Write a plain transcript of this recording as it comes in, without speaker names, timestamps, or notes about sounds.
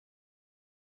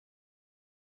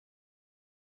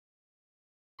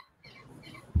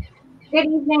Good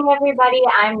evening, everybody.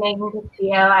 I'm Megan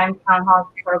Castillo. I'm Town Hall's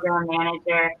program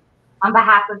manager. On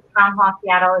behalf of Town Hall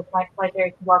Seattle, it's my pleasure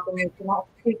to welcome you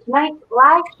to tonight's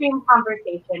live stream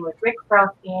conversation with Rick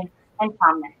Perlstein and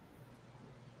Tom Nissley.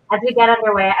 As we get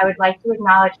underway, I would like to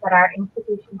acknowledge that our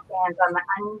institution stands on the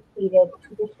unceded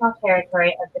traditional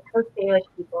territory of the Coast Salish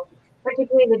people,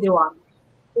 particularly the Duwamish.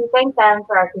 We thank them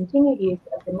for our continued use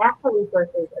of the natural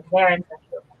resources of their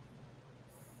ancestral land.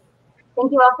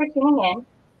 Thank you all for tuning in.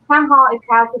 Town Hall is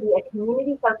proud to be a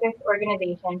community-focused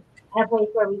organization and a place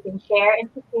where we can share and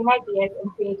sustain ideas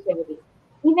and creativity,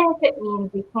 even if it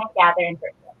means we can't gather in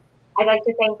person. I'd like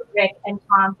to thank Rick and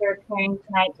Tom for appearing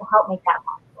tonight to help make that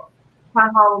possible.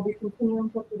 Town Hall will be continuing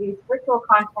to produce virtual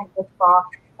content this fall,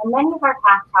 and many of our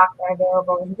past talks are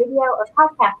available in video or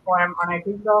podcast form on our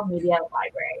digital media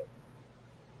library.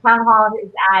 Town Hall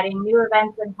is adding new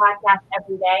events and podcasts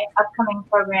every day. Upcoming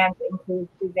programs include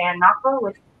Suzanne Knopfler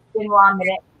with Benoit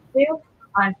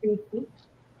on free speech,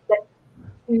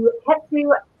 to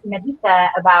Ketsu Medita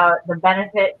about the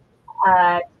benefit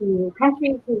to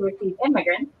countries who receive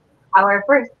immigrants, our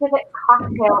first civic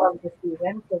cocktail of the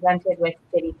season, presented with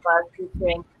City Club,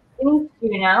 featuring Denise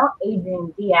Juno,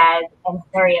 Adrian Diaz, and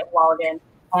Harriet Walden,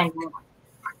 and more.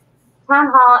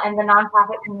 Town Hall and the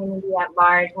nonprofit community at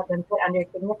large have been put under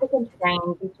significant strain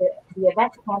due to the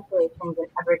event cancellations and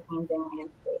ever-changing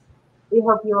landscape. We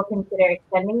hope you will consider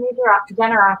extending your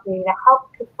generosity to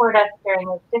help support us during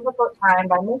this difficult time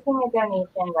by making a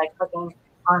donation by clicking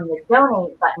on the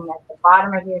donate button at the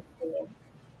bottom of your screen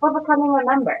or becoming a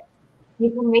member. You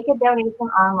can make a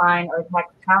donation online or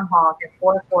text Town Hall to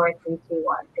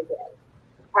 44321 today.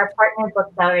 Our partner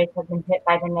booksellers have been hit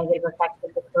by the negative effects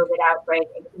of the COVID outbreak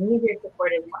and can use your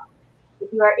support as well.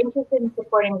 If you are interested in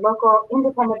supporting local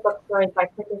independent bookstores by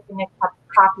purchasing a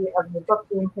copy of the book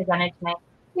being presented tonight,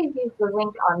 please use the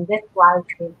link on this live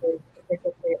stream page to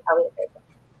purchase your Elliott book.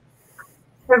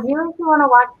 For viewers who want to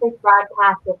watch this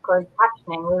broadcast with closed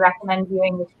captioning, we recommend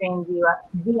viewing the stream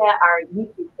via our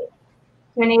YouTube page.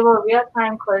 To enable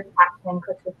real-time closed captioning,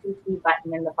 click the CC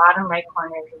button in the bottom right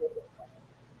corner of the video.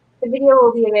 The video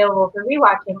will be available for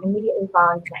rewatching immediately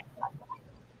following tonight's broadcast.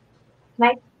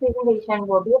 Tonight's presentation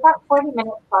will be about 40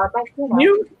 minutes, followed by Q&A. Can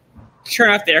you turn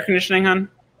off the air conditioning, hon?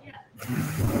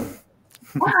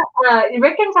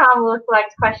 Rick and Tom will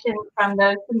select questions from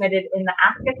those submitted in the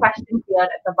Ask a Question field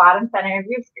at the bottom center of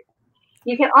your screen.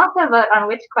 You can also vote on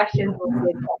which questions will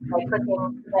be addressed by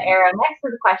clicking the arrow next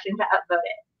to the question to upvote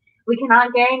it. We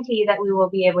cannot guarantee that we will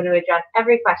be able to address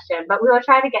every question, but we will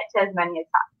try to get to as many as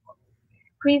possible.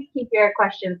 Please keep your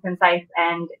questions concise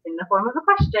and in the form of a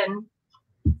question.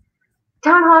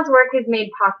 Town Hall's work is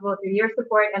made possible through your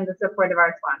support and the support of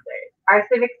our sponsors. Our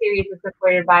civic series is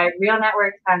supported by Real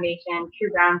Networks Foundation,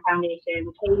 True Ground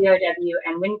Foundation, KDOW,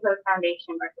 and Windcoast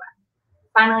Foundation Northwest.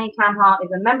 Finally, Town Hall is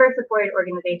a member-supported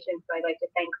organization, so I'd like to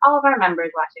thank all of our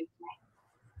members watching tonight.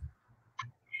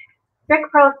 Rick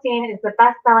Perlstein is the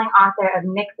best-selling author of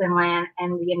Nissley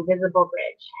and The Invisible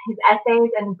Bridge. His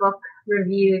essays and book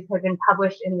reviews have been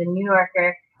published in The New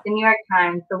Yorker, The New York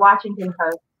Times, The Washington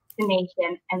Post, The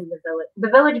Nation, and The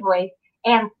Village Voice,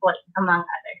 and Slate, among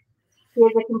others. He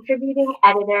is a contributing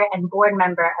editor and board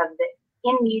member of the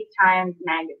In These Times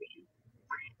magazine.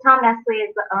 Tom Nissley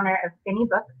is the owner of Finney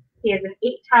Books. He is an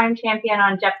 8-time champion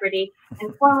on Jeopardy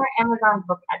and former Amazon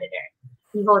book editor.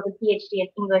 He holds a PhD in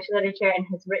English literature and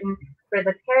has written for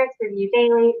the Paris Review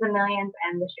Daily, The Millions,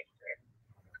 and The Strangers.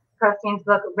 Perlstein's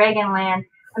book, Reaganland,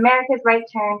 America's Right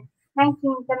Turn,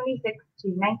 1976 to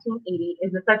 1980,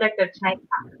 is the subject of tonight's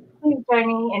talk. Please join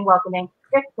me in welcoming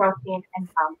Rick Perlstein and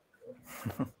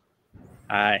Tom.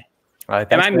 Hi. Hi,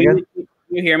 am I muted? Can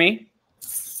you hear me?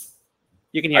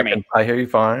 You can hear me. I hear you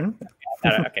fine.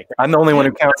 Okay, great. I'm the only one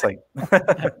who counts.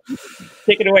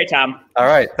 Take it away, Tom. All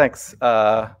right, thanks.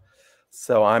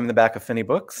 So I'm in the back of Finney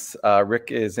Books.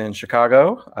 Rick is in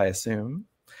Chicago, I assume.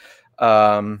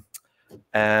 And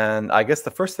I guess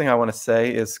the first thing I want to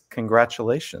say is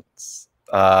congratulations.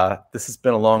 This has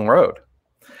been a long road.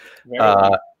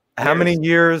 How many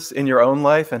years in your own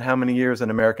life and how many years in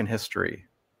American history?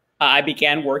 I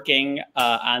began working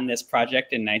on this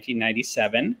project in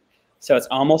 1997. So it's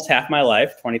almost half my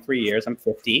life, 23 years, I'm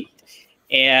 50.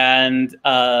 And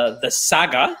the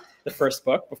saga, the first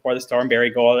book, Before the Storm,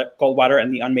 Barry Goldwater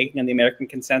and the Unmaking of the American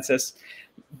Consensus,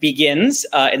 begins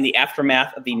in the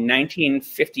aftermath of the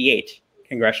 1958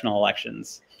 congressional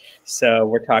elections. So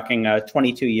we're talking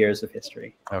 22 years of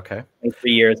history. Okay. And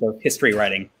 3 years of history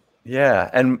writing.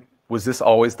 Yeah. And was this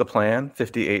always the plan,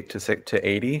 58 to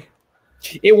 80?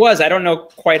 It was. I don't know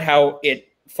quite how it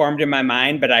formed in my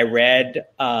mind, but I read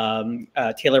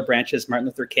Taylor Branch's Martin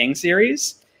Luther King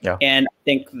series. Yeah. And I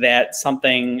think that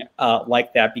something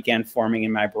like that began forming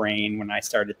in my brain when I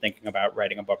started thinking about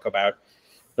writing a book about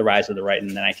the rise of the right in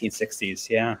the 1960s.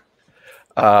 Yeah.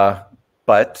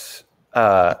 But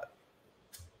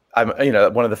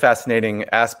one of the fascinating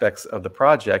aspects of the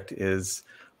project is,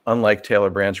 unlike Taylor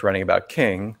Branch writing about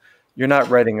King, you're not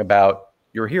writing about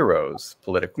your heroes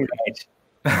politically.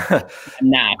 Right. I'm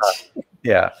not.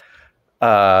 Yeah.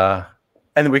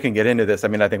 And we can get into this. I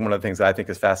mean, I think one of the things I think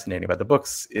is fascinating about the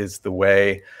books is the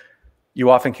way you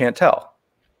often can't tell.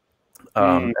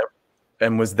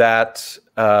 And was that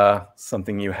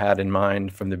something you had in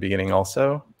mind from the beginning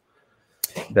also?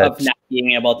 Of not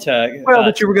being able to... Well,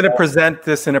 that you were going to present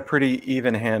this in a pretty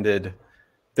even-handed...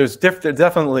 There's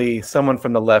definitely someone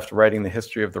from the left writing the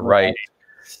history of the right.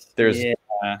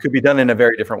 Could be done in a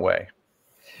very different way.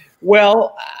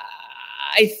 Well,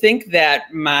 I think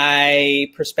that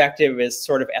my perspective is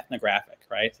sort of ethnographic,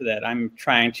 right? So that I'm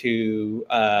trying to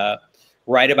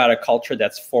write about a culture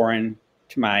that's foreign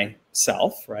to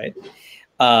myself, right?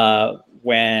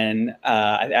 When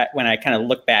I kind of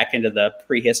look back into the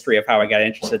prehistory of how I got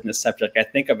interested in this subject, I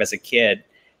think of as a kid,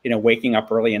 waking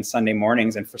up early on Sunday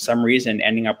mornings and for some reason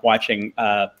ending up watching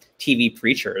TV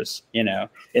preachers, in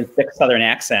thick Southern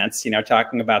accents,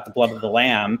 talking about the blood of the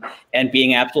lamb and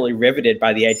being absolutely riveted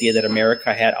by the idea that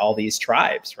America had all these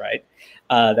tribes, right,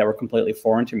 that were completely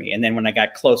foreign to me. And then when I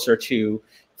got closer to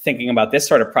thinking about this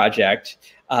sort of project,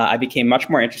 I became much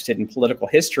more interested in political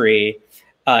history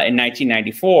in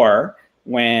 1994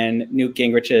 when Newt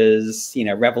Gingrich's,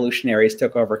 revolutionaries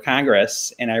took over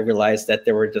Congress. And I realized that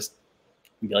there were just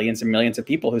millions and millions of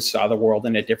people who saw the world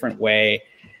in a different way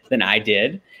than I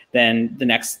did. Then the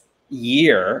next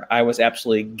year, I was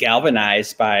absolutely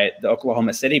galvanized by the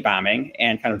Oklahoma City bombing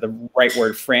and kind of the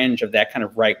rightward fringe of that kind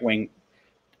of right-wing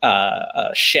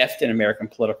shift in American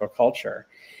political culture.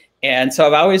 And so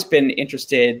I've always been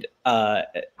interested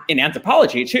in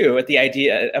anthropology too, at the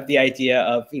idea of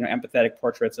empathetic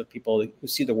portraits of people who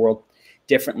see the world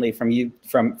differently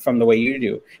from the way you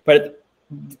do, but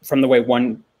from the way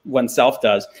oneself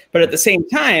does. But at the same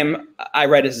time, I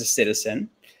write as a citizen.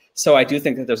 So I do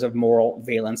think that there's a moral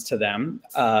valence to them.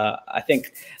 I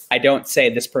think I don't say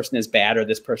this person is bad or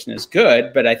this person is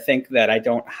good, but I think that I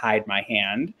don't hide my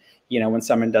hand. When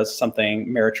someone does something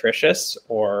meretricious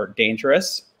or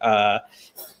dangerous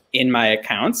in my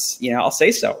accounts, I'll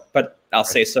say so. But I'll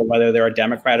say so whether they're a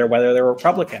Democrat or whether they're a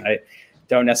Republican. I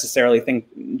don't necessarily think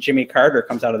Jimmy Carter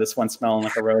comes out of this one smelling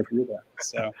like a rose either.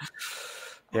 So.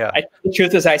 Yeah. The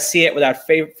truth is I see it without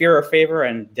fear or favor,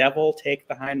 and devil take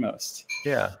the hindmost.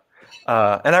 Yeah.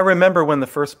 And I remember when the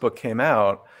first book came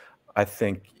out, I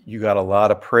think you got a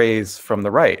lot of praise from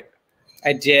the right.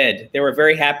 I did. They were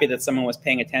very happy that someone was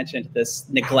paying attention to this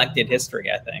neglected history,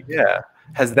 I think. Yeah.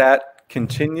 Has that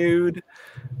continued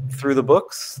through the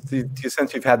books? Do you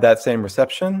sense you've had that same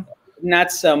reception?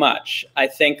 Not so much. I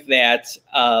think that,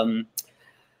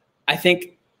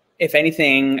 if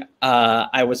anything,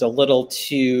 I was a little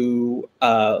too,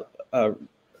 I'm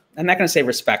not going to say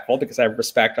respectful because I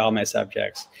respect all my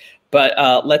subjects,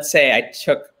 but let's say I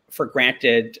took for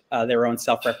granted their own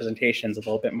self-representations a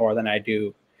little bit more than I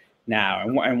do now.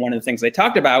 And one of the things they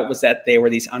talked about was that they were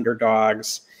these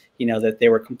underdogs, that they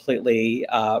were completely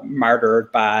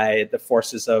martyred by the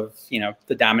forces of,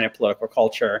 the dominant political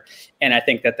culture. And I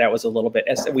think that was a little bit,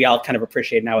 as we all kind of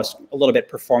appreciate now, is a little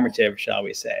bit performative, shall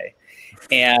we say.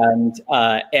 And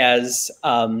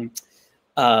when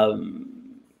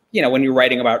you're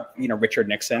writing about, Richard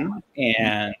Nixon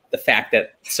and the fact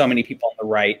that so many people on the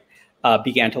right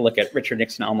began to look at Richard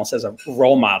Nixon almost as a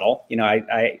role model.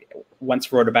 I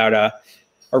once wrote about a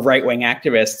right-wing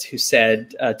activist who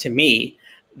said to me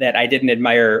that I didn't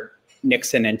admire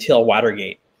Nixon until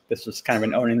Watergate. This was kind of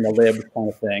an owning the lib kind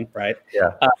of thing, right?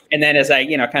 Yeah. And then as I,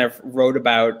 kind of wrote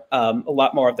about a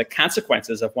lot more of the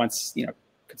consequences of once,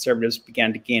 conservatives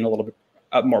began to gain a little bit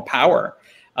more power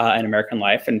in American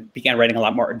life and began writing a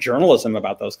lot more journalism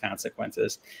about those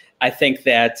consequences. I think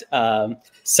that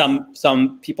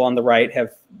some people on the right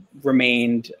have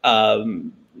remained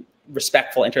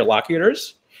respectful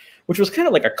interlocutors, which was kind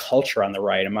of like a culture on the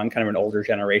right among kind of an older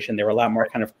generation. They were a lot more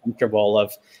kind of comfortable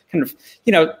of kind of,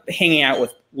 hanging out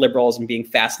with liberals and being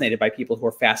fascinated by people who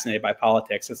are fascinated by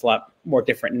politics. It's a lot more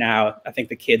different now. I think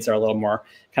the kids are a little more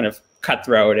kind of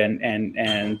cutthroat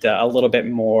and a little bit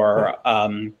more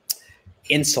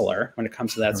insular when it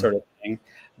comes to that sort of thing.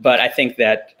 But I think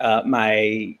that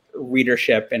my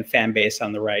readership and fan base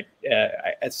on the right,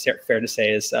 it's fair to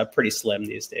say, is pretty slim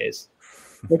these days.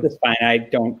 Which is fine. I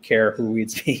don't care who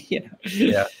reads me.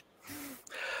 Yeah.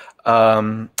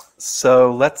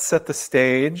 So let's set the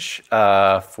stage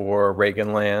for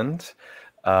Reaganland.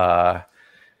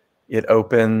 It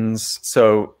opens,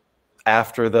 so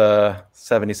after the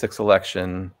 76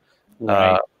 election,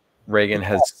 Right. Reagan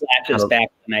has flashes back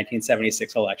to the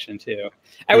 1976 election too.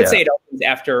 I would say it opens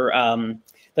after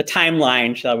the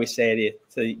timeline, shall we say,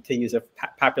 to use a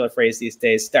popular phrase these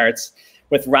days, starts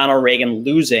with Ronald Reagan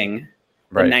losing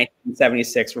the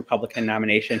 1976 Republican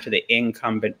nomination to the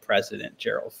incumbent president,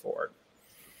 Gerald Ford.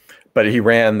 But he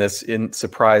ran this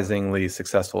surprisingly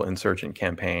successful insurgent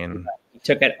campaign. He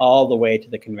took it all the way to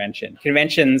the convention.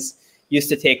 Conventions used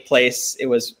to take place, it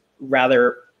was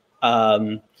rather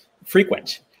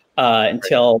frequent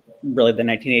until really the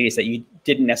 1980s, that you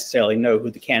didn't necessarily know who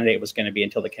the candidate was going to be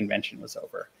until the convention was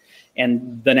over. And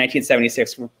the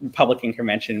 1976 Republican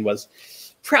convention was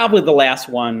probably the last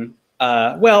one.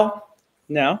 Well,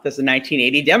 no, there's the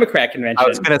 1980 Democrat convention. I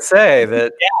was going to say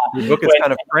that the book is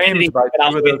kind of framed by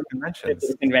two of those conventions.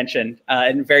 The convention,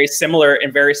 in very similar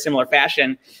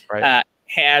fashion,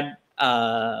 had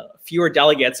fewer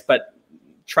delegates, but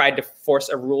tried to force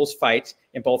a rules fight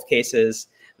in both cases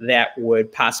that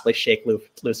would possibly shake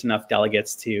loose enough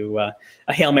delegates to a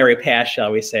Hail Mary pass,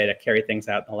 shall we say, to carry things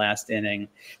out in the last inning.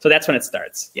 So that's when it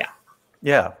starts. Yeah.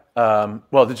 Yeah.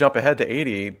 Well, to jump ahead to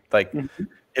 80, like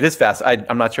it is fast.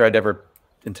 I'm not sure I'd ever,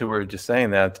 until we were just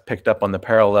saying that, picked up on the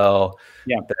parallel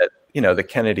that, you know, the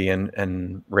Kennedy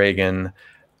and Reagan,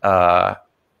 and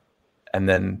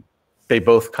then they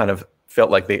both kind of felt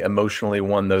like they emotionally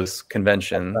won those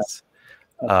conventions.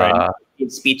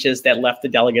 Speeches that left the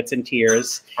delegates in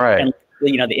tears, and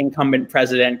you know, the incumbent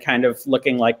president kind of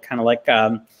looking like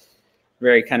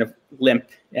very kind of limp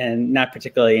and not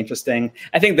particularly interesting.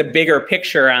 I think the bigger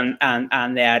picture on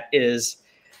that is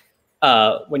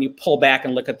when you pull back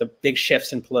and look at the big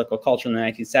shifts in political culture in the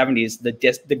 1970s,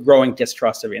 the growing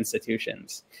distrust of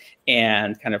institutions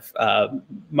and kind of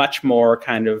much more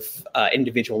kind of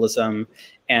individualism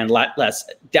and a lot less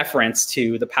deference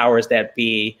to the powers that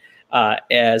be,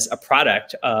 as a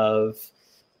product of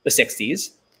the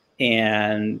 60s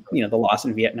and, you know, the loss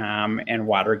in Vietnam and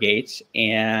Watergate,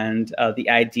 and the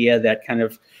idea that kind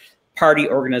of party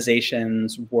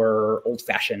organizations were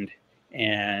old-fashioned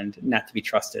and not to be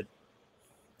trusted.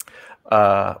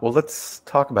 Well, let's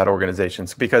talk about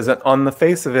organizations, because on the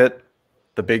face of it,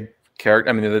 the big character,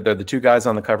 I mean, they're the two guys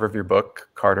on the cover of your book,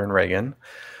 Carter and Reagan.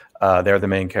 They're the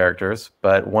main characters,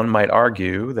 but one might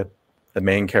argue that the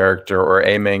main character, or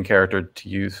a main character to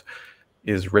use,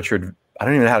 is Richard. I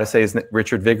don't even know how to say his name.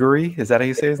 Richard Viguerie. Is that how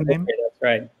you say his name? That's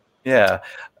right. Yeah.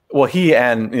 Well, he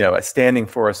and, you know, standing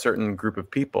for a certain group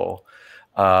of people.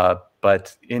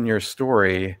 But in your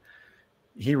story,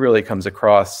 he really comes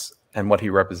across, and what he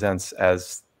represents,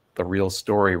 as the real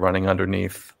story running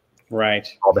underneath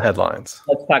all the headlines.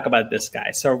 Let's talk about this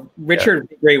guy. So Richard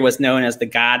Viguerie was known as the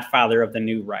godfather of the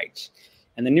New Right.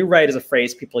 And the New Right is a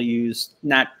phrase people use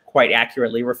not quite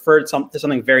accurately, referred to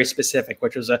something very specific,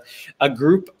 which was a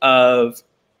group of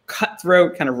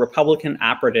cutthroat kind of Republican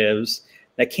operatives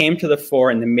that came to the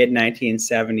fore in the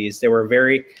mid-1970s. They were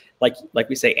very, like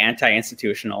we say,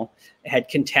 anti-institutional, had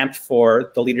contempt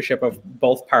for the leadership of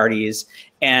both parties.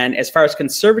 And as far as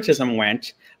conservatism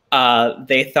went,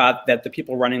 they thought that the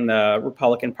people running the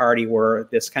Republican Party were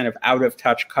this kind of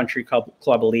out-of-touch country club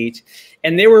elite.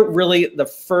 And they were really the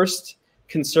first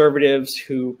conservatives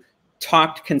who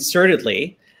talked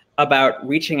concertedly about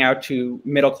reaching out to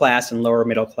middle class and lower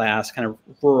middle class, kind of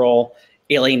rural,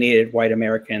 alienated white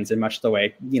Americans, in much the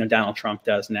way, you know, Donald Trump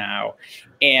does now.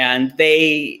 And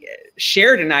they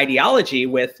shared an ideology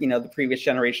with, you know, the previous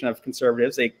generation of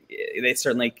conservatives. They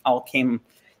certainly all came,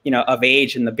 you know, of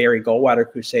age in the Barry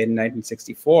Goldwater crusade in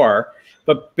 1964.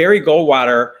 But Barry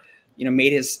Goldwater, you know,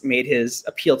 made his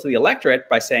appeal to the electorate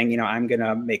by saying, you know, I'm going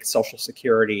to make Social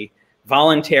Security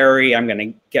voluntary. I'm going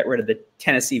to get rid of the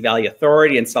Tennessee Valley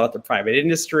Authority and sell it to private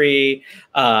industry.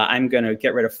 I'm going to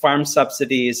get rid of farm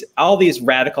subsidies. All these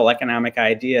radical economic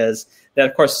ideas that,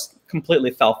 of course, completely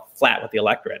fell flat with the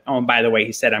electorate. Oh, and by the way,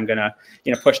 he said, I'm going to,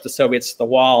 you know, push the Soviets to the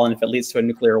wall, and if it leads to a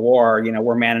nuclear war, you know,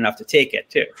 we're man enough to take it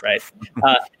too, right?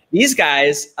 These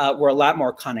guys were a lot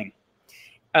more cunning.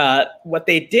 What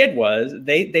they did was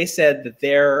they said that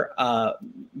their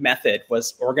method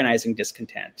was organizing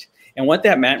discontent. And what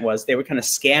that meant was they would kind of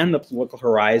scan the political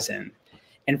horizon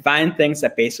and find things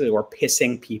that basically were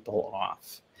pissing people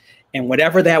off. And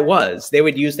whatever that was, they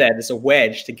would use that as a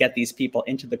wedge to get these people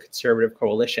into the conservative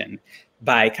coalition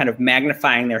by kind of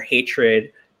magnifying their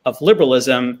hatred of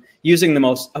liberalism, using the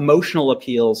most emotional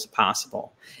appeals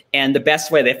possible. And the best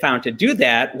way they found to do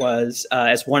that was,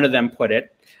 as one of them put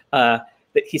it, that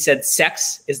he said,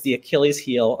 sex is the Achilles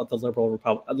heel of the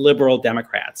liberal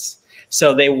Democrats.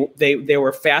 So they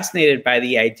were fascinated by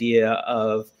the idea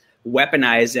of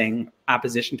weaponizing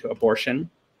opposition to abortion,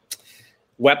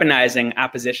 weaponizing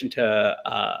opposition to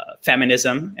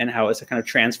feminism and how it's kind of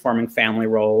transforming family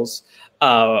roles,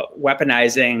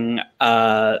 weaponizing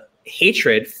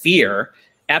hatred, fear,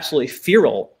 absolutely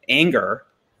feral anger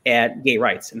at gay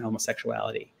rights and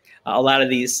homosexuality. A lot of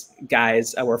these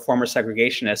guys were former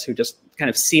segregationists who just kind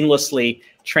of seamlessly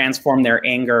transformed their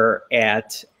anger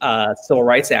at civil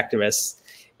rights activists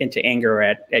into anger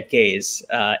at gays.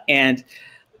 And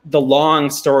the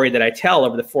long story that I tell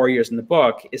over the 4 years in the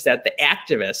book is that the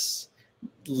activists,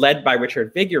 led by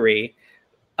Richard Viguerie,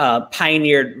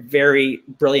 pioneered very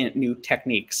brilliant new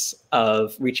techniques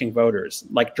of reaching voters,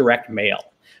 like direct mail,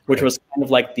 which was kind of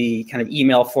like the kind of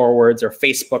email forwards or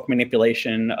Facebook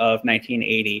manipulation of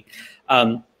 1980,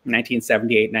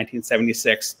 1978,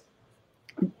 1976.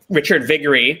 Richard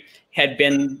Viguerie had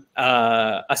been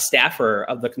a staffer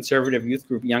of the conservative youth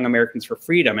group Young Americans for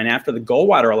Freedom. And after the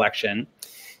Goldwater election,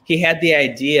 he had the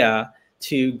idea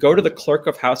to go to the clerk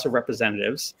of House of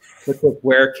Representatives, which was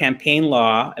where campaign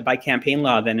law, by campaign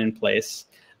law then in place,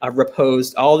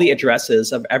 reposed all the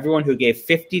addresses of everyone who gave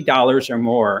 $50 or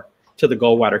more to the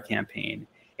Goldwater campaign.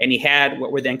 And he had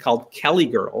what were then called Kelly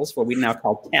girls, what we now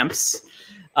call temps,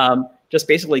 just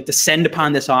basically descend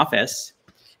upon this office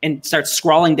and start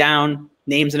scrawling down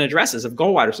names and addresses of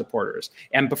Goldwater supporters.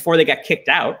 And before they got kicked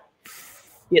out,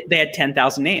 they had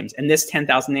 10,000 names. And this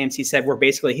 10,000 names, he said, were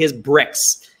basically his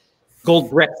bricks, gold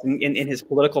bricks in his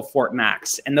political Fort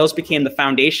Knox. And those became the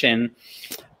foundation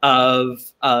of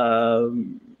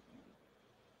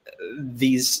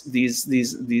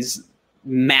these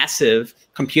massive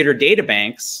computer data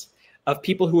banks of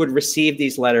people who would receive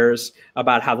these letters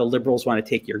about how the liberals want to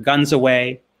take your guns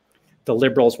away. The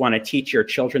liberals want to teach your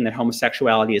children that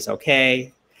homosexuality is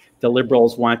okay. The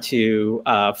liberals want to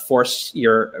force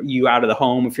you out of the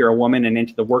home if you're a woman and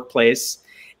into the workplace.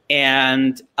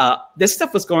 And this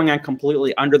stuff was going on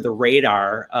completely under the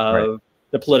radar of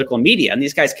the political media. And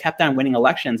these guys kept on winning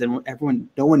elections, and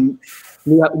no one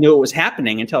knew it was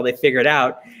happening until they figured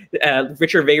out.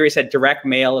 Richard Viguerie said direct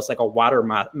mail is like a water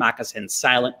moccasin,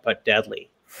 silent but deadly.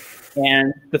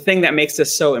 And the thing that makes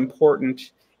this so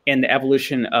important in the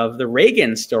evolution of the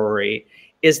Reagan story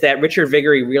is that Richard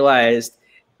Viguerie realized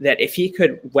that if he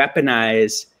could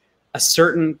weaponize a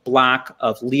certain block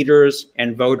of leaders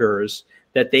and voters,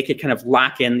 that they could kind of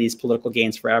lock in these political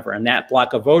gains forever. And that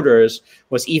block of voters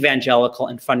was evangelical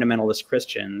and fundamentalist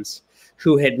Christians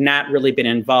who had not really been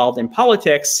involved in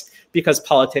politics because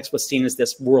politics was seen as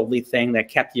this worldly thing that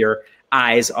kept your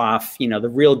eyes off, the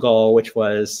real goal, which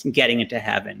was getting into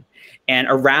heaven. And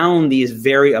around these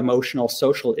very emotional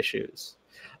social issues,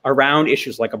 around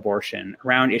issues like abortion,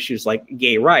 around issues like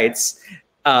gay rights,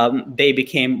 they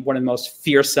became one of the most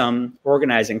fearsome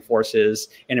organizing forces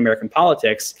in American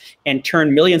politics and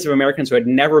turned millions of Americans who had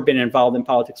never been involved in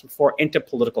politics before into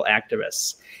political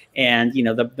activists. And,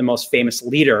 the most famous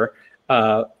leader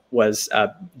was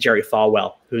Jerry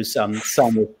Falwell, whose son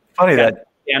was funny that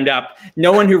jammed up.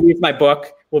 No one who reads my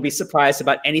book will be surprised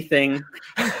about anything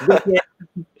wicked,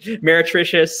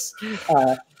 meretricious,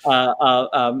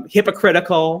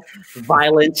 hypocritical,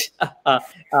 violent,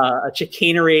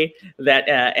 chicanery that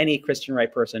any Christian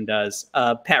right person does.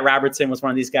 Pat Robertson was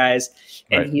one of these guys,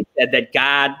 and he said that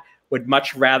God would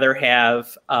much rather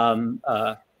have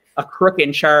a crook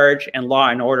in charge and law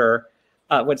and order.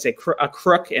 A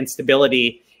crook and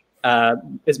stability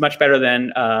is much better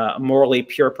than a morally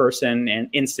pure person and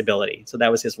instability. So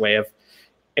that was his way of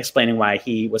explaining why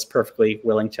he was perfectly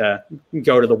willing to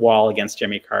go to the wall against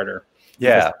Jimmy Carter.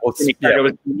 Yeah, Jimmy Carter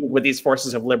was with these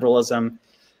forces of liberalism,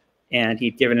 and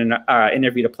he'd given an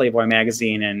interview to Playboy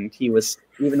magazine, and he was,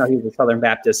 even though he was a Southern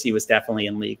Baptist, he was definitely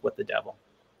in league with the devil.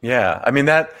 Yeah, I mean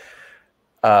that.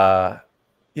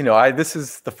 This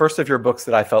is the first of your books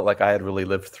that I felt like I had really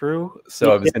lived through.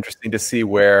 So it was interesting to see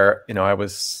where I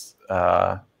was.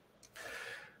 I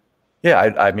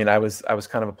was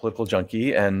kind of a political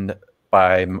junkie, and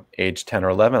by age 10 or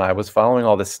 11, I was following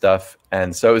all this stuff.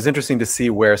 And so it was interesting to see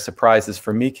where surprises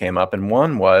for me came up. And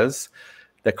one was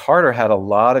that Carter had a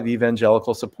lot of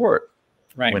evangelical support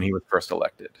when he was first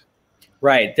elected.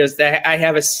 Right. I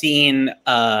have a scene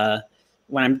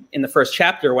when I'm in the first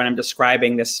chapter when I'm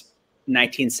describing this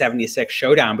 1976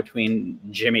 showdown between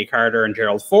Jimmy Carter and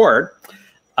Gerald Ford,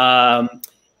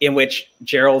 in which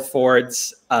Gerald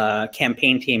Ford's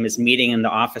campaign team is meeting in the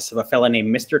office of a fellow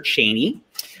named Mr. Cheney,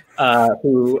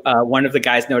 who one of the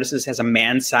guys notices has a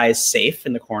man-sized safe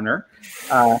in the corner.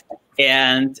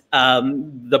 And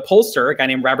the pollster, a guy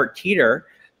named Robert Teeter,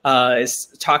 is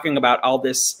talking about all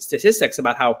this statistics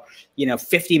about how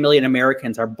 50 million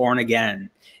Americans are born again.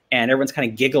 And everyone's kind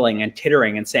of giggling and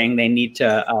tittering and saying they need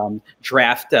to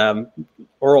draft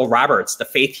Oral Roberts, the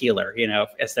faith healer,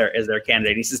 as their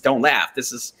candidate. He says, don't laugh.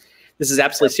 This is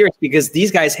absolutely serious, because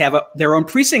these guys have their own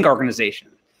precinct organization.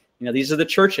 These are the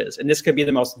churches, and this could be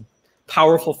the most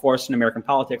powerful force in American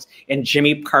politics. And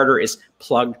Jimmy Carter is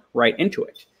plugged right into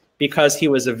it because he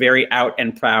was a very out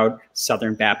and proud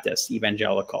Southern Baptist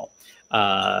evangelical.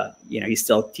 He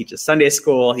still teaches Sunday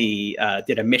school. He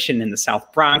did a mission in the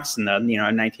South Bronx in the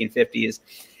 1950s.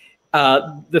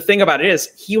 The thing about it is,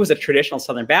 he was a traditional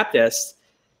Southern Baptist,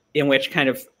 in which kind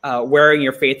of wearing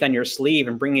your faith on your sleeve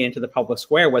and bringing it into the public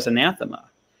square was anathema.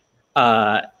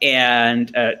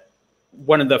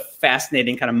 One of the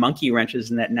fascinating kind of monkey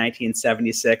wrenches in that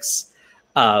 1976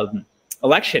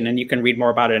 election, and you can read more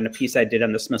about it in a piece I did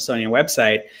on the Smithsonian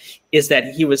website, is that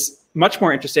he was much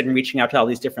more interested in reaching out to all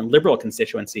these different liberal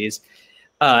constituencies.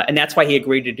 And that's why he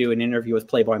agreed to do an interview with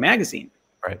Playboy magazine.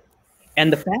 Right.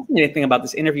 And the fascinating thing about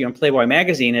this interview in Playboy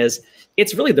magazine is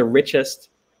it's really the richest,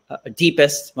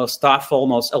 deepest, most thoughtful,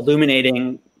 most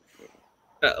illuminating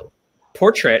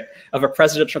portrait of a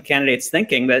presidential candidate's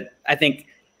thinking that I think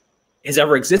has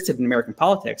ever existed in American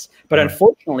politics. But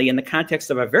unfortunately, in the context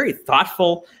of a very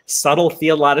thoughtful, subtle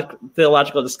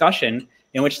theological discussion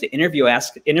in which the interviewer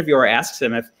asks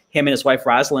him if him and his wife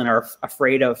Rosalind are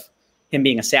afraid of him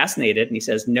being assassinated, and he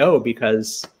says no,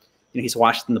 because he's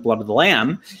washed in the blood of the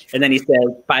Lamb. And then he says,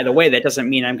 by the way, that doesn't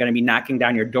mean I'm going to be knocking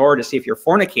down your door to see if you're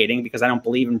fornicating, because I don't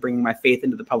believe in bringing my faith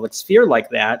into the public sphere like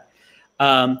that.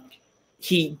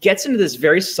 He gets into this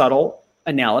very subtle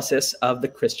analysis of the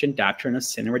Christian doctrine of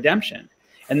sin and redemption.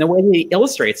 And the way he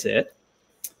illustrates it,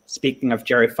 speaking of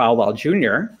Jerry Falwell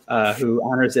Jr., who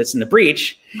honors this in The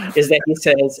Breach, is that he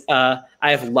says, I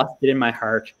have lusted in my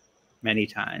heart many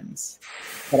times,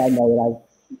 but I know that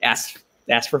I've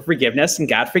asked for forgiveness and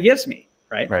God forgives me,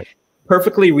 right?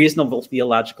 Perfectly reasonable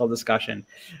theological discussion.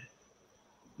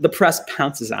 The press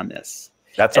pounces on this.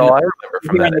 That's all I remember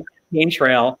from that. The campaign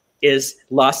trail is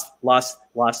lust, lust,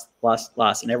 lust, lust,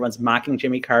 lust, and everyone's mocking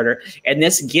Jimmy Carter. And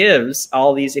this gives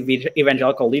all these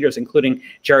evangelical leaders, including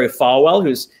Jerry Falwell,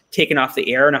 who's taken off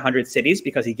the air in 100 cities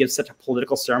because he gives such a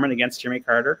political sermon against Jimmy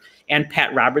Carter, and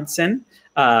Pat Robertson,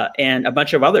 and a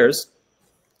bunch of others,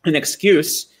 an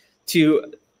excuse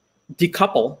to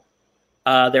decouple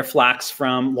their flocks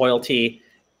from loyalty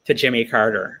to Jimmy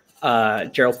Carter.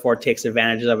 Gerald Ford takes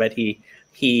advantage of it. He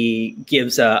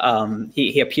gives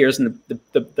he appears in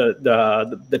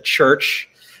the church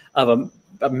of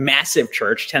a massive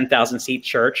church, 10,000 seat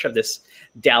church of this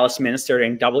Dallas minister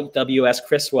named W.S.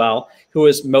 Criswell, who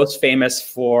is most famous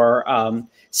for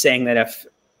saying that if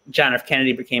John F.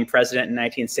 Kennedy became president in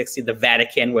 1960, the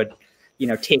Vatican would,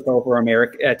 take over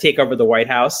America, take over the White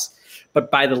House.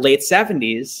 But by the late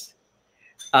 70s,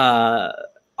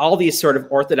 all these sort of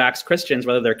Orthodox Christians,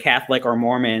 whether they're Catholic or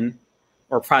Mormon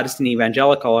or Protestant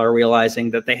evangelical, are realizing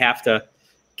that they have to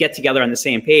get together on the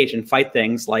same page and fight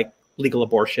things like legal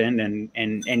abortion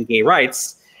and gay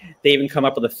rights. They even come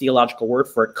up with a theological word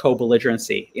for it,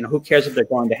 co-belligerency. Who cares if they're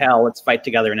going to hell? Let's fight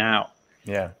together now.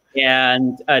 Yeah.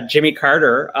 And Jimmy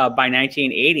Carter, by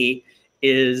 1980,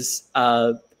 is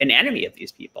an enemy of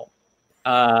these people.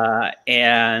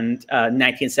 And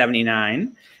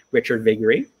 1979, Richard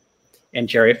Viguerie and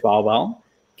Jerry Falwell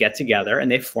get together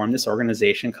and they form this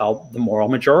organization called the Moral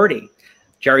Majority.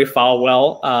 Jerry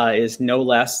Falwell is no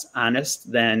less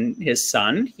honest than his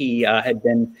son. He had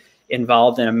been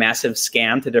involved in a massive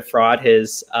scam to defraud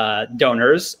his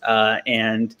donors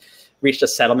and reached a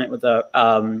settlement with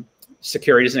the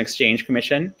Securities and Exchange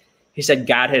Commission. He said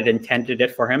God had intended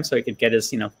it for him so he could get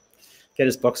his, get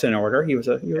his books in order. He was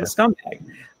a scumbag.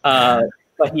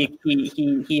 But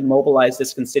he mobilized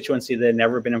this constituency that had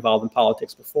never been involved in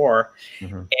politics before,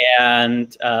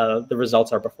 and the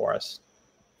results are before us.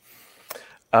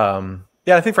 Yeah,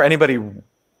 I think for anybody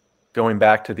going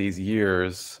back to these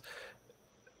years,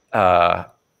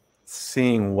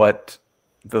 seeing what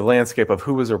the landscape of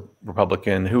who was a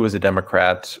Republican, who was a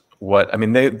Democrat,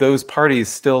 those parties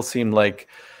still seemed like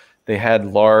they had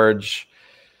large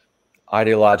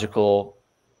ideological,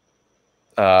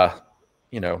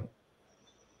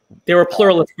 There were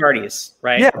pluralist parties,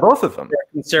 right? Yeah, both of them.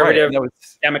 Conservative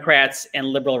Democrats and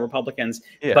liberal Republicans.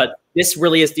 Yeah. But this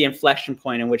really is the inflection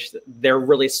point in which they're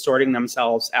really sorting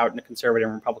themselves out in the conservative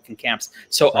and Republican camps.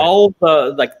 So all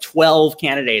the 12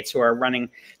 candidates who are running,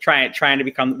 trying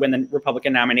to win the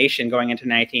Republican nomination going into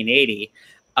 1980,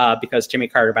 because Jimmy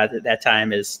Carter by that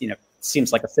time is,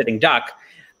 seems like a sitting duck.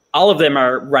 All of them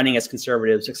are running as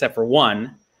conservatives except for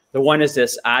one. The one is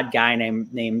this odd guy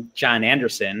named John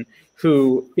Anderson,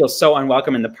 who feels so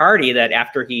unwelcome in the party that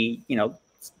after he,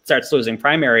 starts losing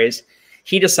primaries,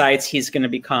 he decides he's going to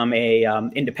become a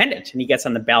independent, and he gets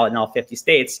on the ballot in all 50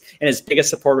 states. And his biggest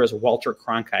supporter is Walter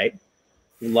Cronkite,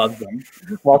 who loved him.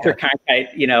 Walter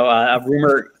Cronkite, a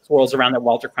rumor swirls around that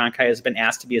Walter Cronkite has been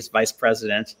asked to be his vice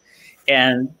president.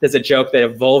 And there's a joke that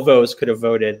if Volvos could have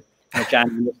voted, John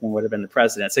Anderson would have been the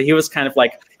president. So he was kind of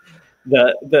like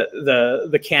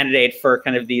the candidate for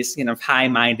kind of these,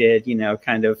 high-minded, he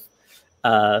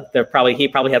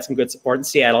probably had some good support in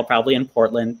Seattle, probably in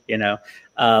Portland,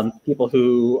 people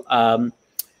who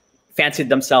fancied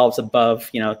themselves above,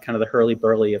 kind of the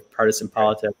hurly-burly of partisan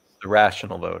politics. The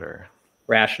rational voter.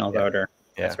 Voter.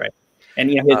 Yeah. That's right. And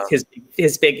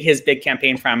his big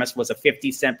campaign promise was a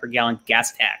 50-cent per gallon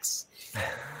gas tax.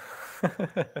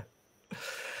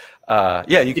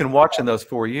 You can watch in those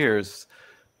 4 years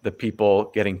the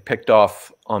people getting picked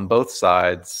off on both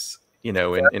sides, in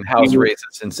House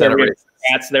races and Senate races.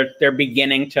 They're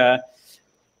beginning to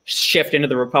shift into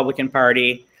the Republican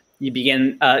Party. You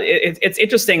begin. It's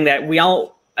interesting that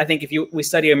I think if we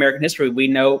study American history, we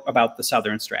know about the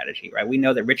Southern strategy, right? We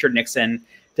know that Richard Nixon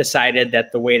decided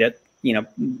that the way to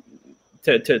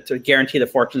guarantee the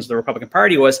fortunes of the Republican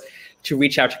Party was to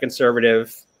reach out to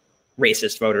conservative,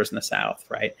 racist voters in the South,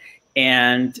 right?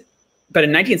 But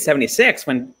in 1976,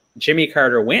 when Jimmy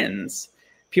Carter wins,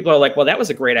 people are like, well, that was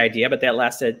a great idea, but that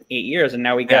lasted 8 years. And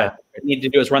now what we need to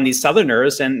do is run these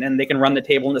Southerners and they can run the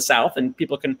table in the South, and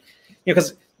people can,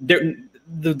 because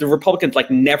the Republicans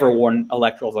never won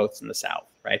electoral votes in the South,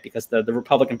 right? Because the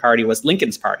Republican Party was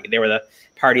Lincoln's party. They were the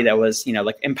party that was,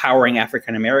 empowering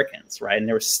African Americans, right? And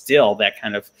there was still that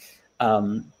kind of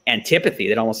antipathy,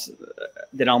 that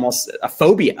almost a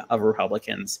phobia of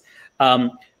Republicans.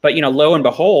 But lo and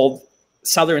behold,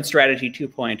 Southern Strategy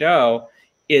 2.0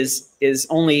 is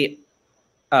only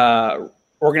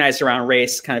organized around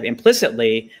race kind of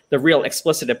implicitly. The real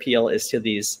explicit appeal is to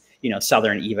these,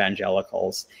 Southern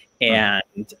evangelicals. And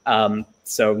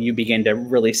so you begin to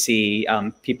really see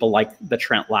people like the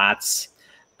Trent Lotts,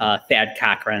 Thad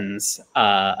Cochran's,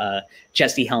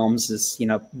 Jesse Helms is,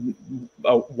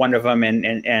 one of them.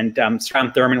 And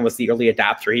Strom Thurmond was the early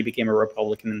adopter. He became a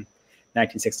Republican in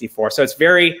 1964. So it's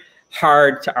very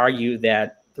hard to argue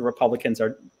that the Republicans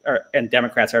and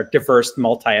Democrats are diverse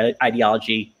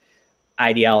multi-ideology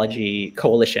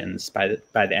coalitions by the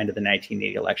end of the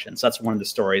 1980 election. So that's one of the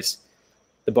stories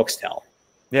the books tell.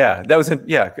 Yeah, that was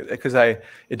because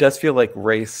it does feel like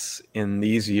race in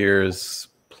these years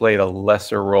played a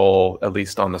lesser role, at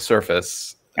least on the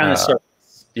surface.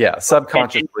 Yeah,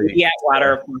 subconsciously. And Lee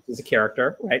Atwater, of course, is a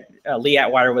character, right? Lee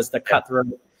Atwater was the cutthroat.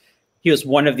 He was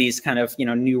one of these kind of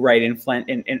new right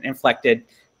inflected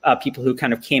people who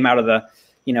kind of came out of the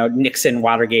Nixon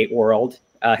Watergate world.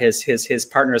 His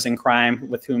partners in crime,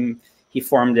 with whom he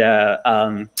formed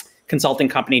a consulting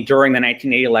company during the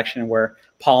 1980 election, were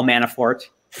Paul Manafort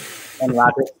and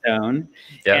Roger Stone.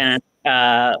 Yeah.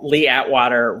 And Lee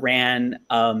Atwater ran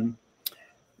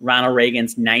Ronald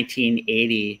Reagan's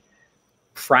 1980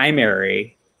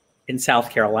 primary in South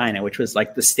Carolina, which was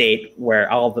like the state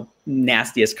where all the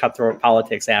nastiest cutthroat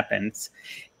politics happens.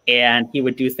 And he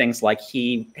would do things like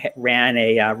he ran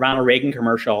a Ronald Reagan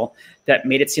commercial that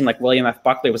made it seem like William F.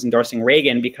 Buckley was endorsing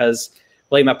Reagan because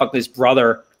William F. Buckley's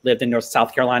brother lived in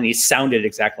South Carolina. He sounded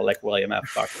exactly like William F.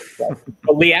 Buckley. Right?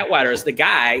 But Lee Atwater is the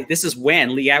guy. This is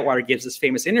when Lee Atwater gives this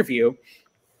famous interview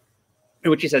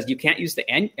in which he says, you can't use the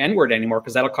N-word anymore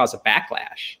because that'll cause a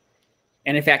backlash.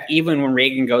 And in fact, even when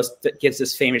Reagan gives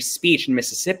this famous speech in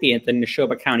Mississippi at the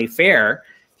Neshoba County Fair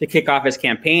to kick off his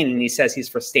campaign, and he says he's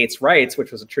for states' rights,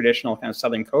 which was a traditional kind of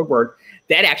Southern code word,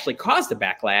 that actually caused a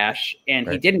backlash. And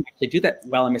He didn't actually do that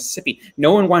well in Mississippi.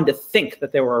 No one wanted to think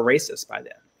that they were a racist by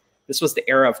then. This was the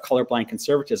era of colorblind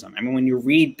conservatism. I mean, when you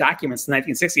read documents in the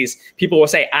 1960s, people will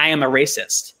say, I am a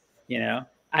racist.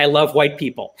 I love white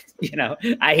people.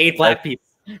 I hate black people.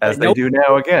 As they do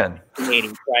now again.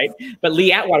 Right? But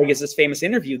Lee Atwater gives this famous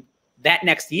interview that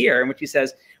next year in which he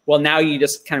says, well, now you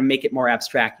just kind of make it more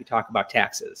abstract. You talk about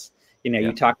taxes.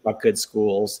 You talk about good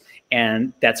schools.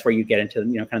 And that's where you get into,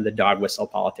 kind of the dog whistle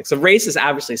politics. So race is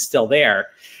obviously still there.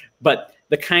 But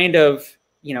the kind of,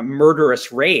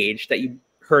 murderous rage that you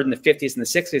heard in the 50s and the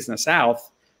 60s in the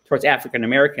South towards African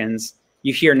Americans,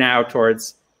 you hear now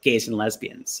towards gays and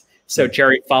lesbians. So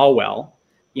Jerry Falwell,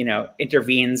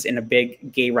 intervenes in a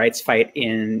big gay rights fight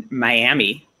in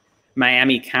Miami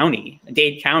County,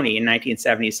 Dade County in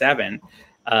 1977.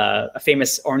 A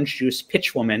famous orange juice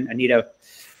pitch woman,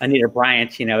 Anita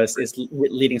Bryant, is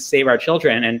leading Save Our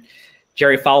Children. And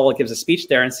Jerry Falwell gives a speech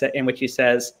there in which he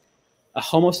says, a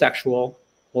homosexual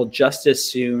will just as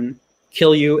soon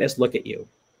kill you as look at you.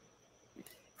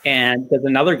 And there's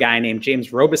another guy named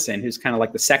James Robeson, who's kind of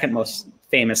like the second most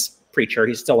famous preacher.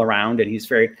 He's still around, and he's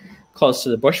very close to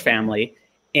the Bush family.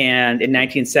 And in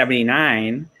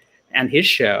 1979, on his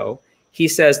show, he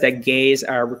says that gays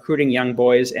are recruiting young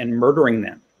boys and murdering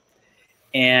them.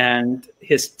 And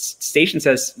his station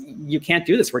says, you can't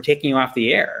do this. We're taking you off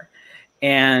the air.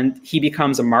 And he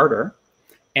becomes a martyr.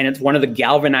 And it's one of the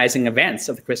galvanizing events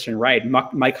of the Christian right.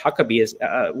 Mike Huckabee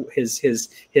is his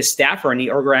staffer, and he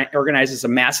organizes a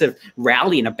massive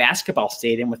rally in a basketball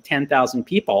stadium with 10,000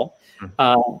 people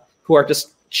who are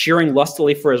just cheering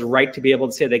lustily for his right to be able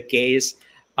to say that gays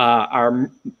are,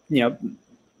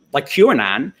 like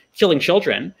QAnon, killing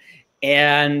children.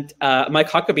 And Mike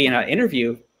Huckabee, in an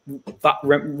interview,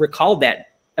 recalled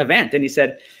that event, and he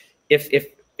said,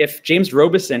 if James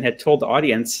Robison had told the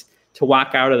audience to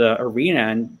walk out of the arena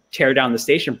and tear down the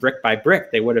station brick by brick,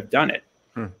 they would have done it.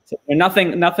 So, and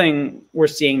nothing we're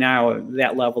seeing now,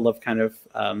 that level of kind of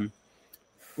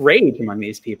rage among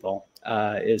these people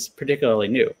is particularly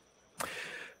new.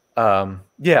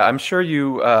 Yeah, I'm sure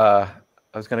you, I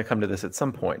was going to come to this at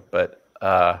some point, but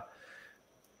and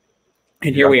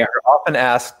here we are. Often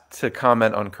asked to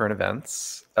comment on current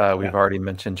events. We've already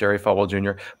mentioned Jerry Falwell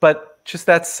Jr., but just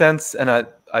that sense, and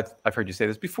I've heard you say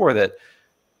this before,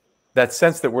 that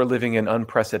sense that we're living in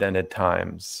unprecedented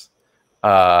times.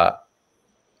 I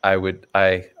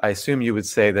assume you would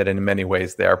say that in many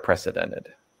ways they are precedented.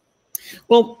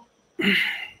 Well,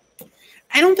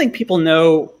 I don't think people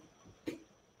know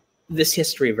this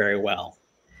history very well.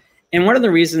 And one of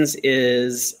the reasons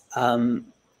is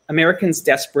Americans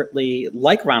desperately,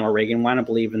 like Ronald Reagan, want to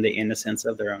believe in the innocence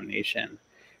of their own nation,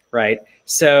 right?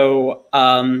 So,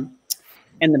 and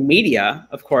the media,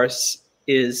 of course,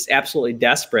 is absolutely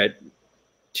desperate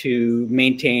to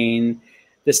maintain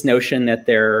this notion that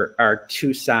there are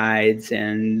two sides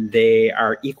and they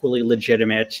are equally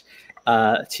legitimate,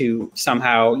 to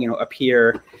somehow,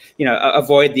 appear,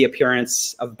 avoid the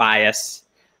appearance of bias.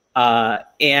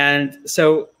 And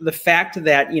so the fact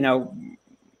that,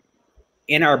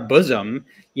 in our bosom,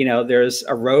 there's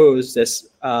arose this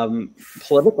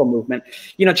political movement,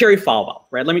 Jerry Falwell,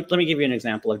 right? Let me give you an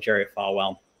example of Jerry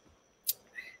Falwell.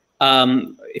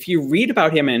 If you read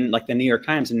about him in like the New York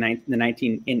Times in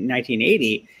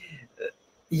 1980,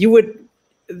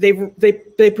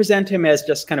 they present him as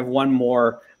just kind of one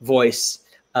more voice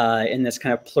in this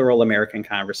kind of plural American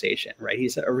conversation, right?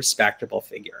 He's a respectable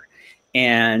figure.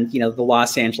 And, the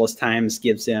Los Angeles Times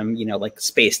gives him, like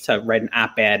space to write an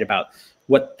op-ed about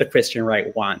what the Christian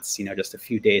right wants, just a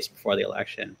few days before the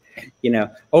election.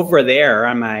 Over there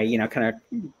on my, kind of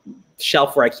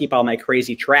shelf where I keep all my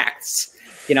crazy tracts,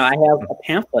 I have a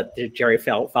pamphlet that Jerry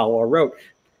Falwell wrote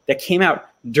that came out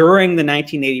during the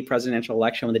 1980 presidential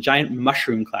election with a giant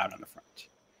mushroom cloud on the front,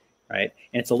 right?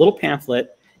 And it's a little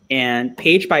pamphlet, and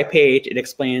page by page, it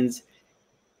explains,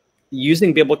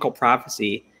 using biblical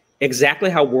prophecy, exactly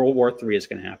how World War III is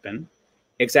going to happen,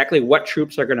 exactly what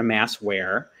troops are going to mass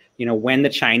where, when the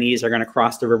Chinese are going to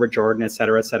cross the River Jordan, et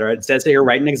cetera, et cetera. It says here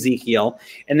right in Ezekiel.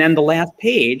 And then the last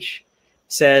page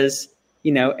says,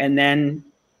 and then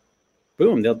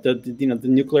boom, the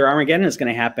nuclear Armageddon is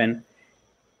going to happen,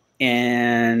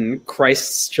 and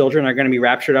Christ's children are going to be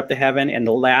raptured up to heaven. And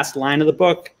the last line of the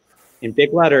book, in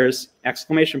big letters,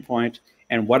 exclamation point,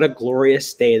 and what a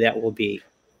glorious day that will be.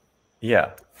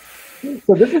 Yeah.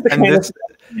 So this is the kind of,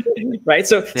 right?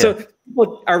 So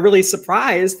people are really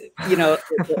surprised,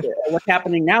 what's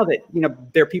happening now, that,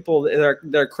 there are people, there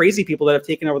are crazy people that have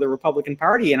taken over the Republican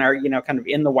Party and are, kind of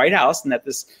in the White House, and that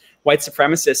this white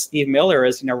supremacist Steve Miller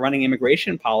is, running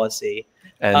immigration policy.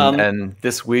 And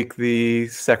this week, the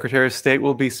Secretary of State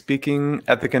will be speaking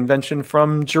at the convention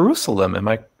from Jerusalem.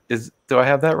 Do I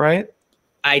have that right?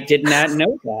 I did not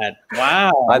know that.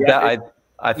 Wow.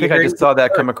 I think I just saw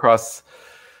that come across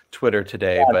Twitter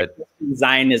today. Yeah, but the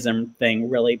Zionism thing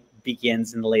really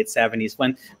begins in the late 70s,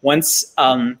 once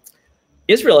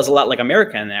Israel is a lot like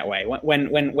America in that way. When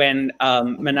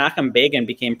Menachem Begin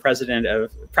became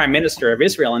prime minister of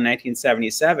Israel in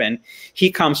 1977,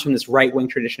 he comes from this right-wing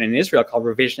tradition in Israel called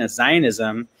revisionist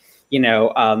Zionism.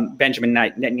 Benjamin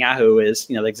Netanyahu is,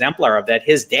 the exemplar of that.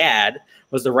 His dad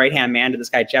was the right-hand man to this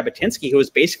guy Jabotinsky, who was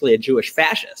basically a Jewish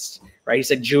fascist, right? He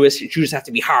said Jews have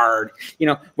to be hard.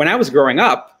 When I was growing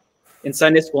up in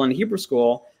Sunday school and Hebrew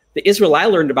school, the Israel I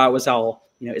learned about was all,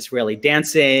 Israeli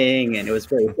dancing, and it was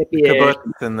very hippie-ish.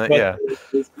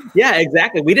 Yeah,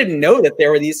 exactly. We didn't know that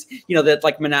there were these, that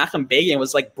like Menachem Begin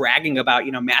was like bragging about,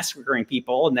 massacring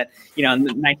people, and that, in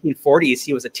the 1940s,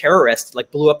 he was a terrorist, like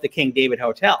blew up the King David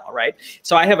Hotel, right?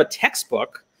 So I have a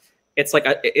textbook. It's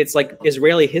like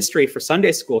Israeli history for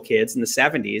Sunday school kids in the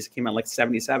 70s. It came out like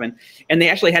 77. And they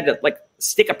actually had to like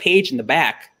stick a page in the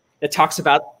back that talks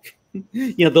about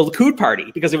you know, the Likud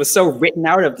party, because it was so written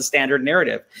out of the standard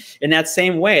narrative. In that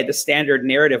same way, the standard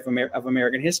narrative of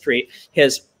American history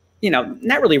has, you know,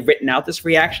 not really written out this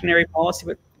reactionary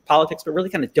politics, but really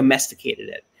kind of domesticated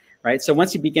it, right? So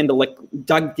once you begin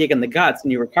to dig in the guts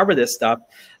and you recover this stuff,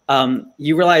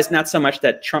 you realize not so much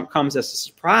that Trump comes as a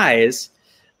surprise,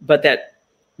 but that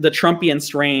the Trumpian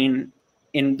strain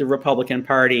in the Republican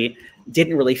Party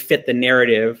didn't really fit the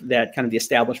narrative that kind of the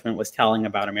establishment was telling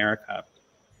about America.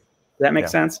 Does that make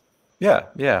sense? Yeah,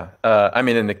 yeah. I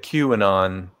mean, in the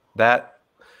QAnon, that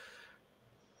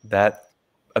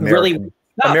American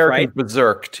right?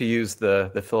 berserk, to use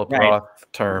the Philip Roth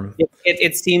term.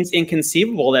 It seems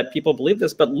inconceivable that people believe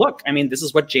this, but look, I mean, this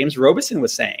is what James Robison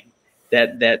was saying,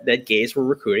 that gays were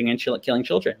recruiting and killing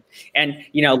children. And,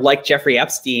 you know, like Jeffrey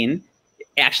Epstein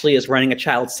actually is running a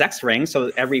child sex ring,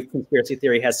 so every conspiracy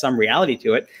theory has some reality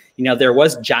to it. You know, there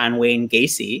was John Wayne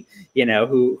Gacy, you know,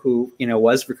 who you know,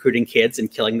 was recruiting kids and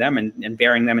killing them and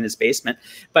burying them in his basement.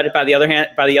 But by the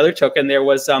other token, there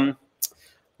was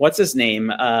what's his name?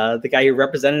 The guy who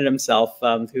represented himself,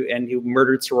 who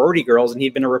murdered sorority girls, and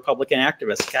he'd been a Republican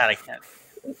activist. God, I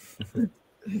can't.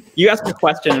 You ask a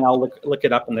question, and I'll look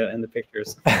it up in the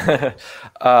pictures.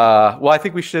 Well, I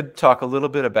think we should talk a little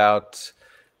bit about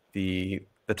the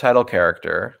title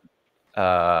character,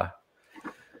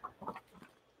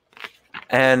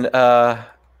 and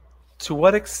to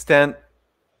what extent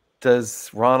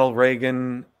does Ronald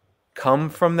Reagan come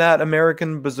from that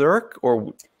American berserk,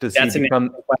 or does he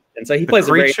become so he plays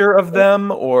a creature of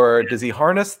them, or does he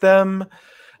harness them?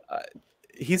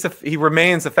 He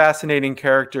remains a fascinating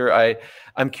character.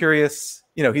 I'm curious.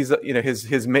 You know,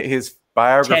 his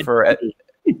biographer.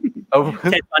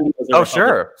 Oh,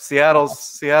 sure,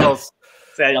 Seattle's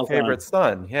favorite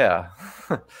son. Yeah.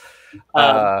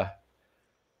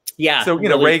 Yeah. So, you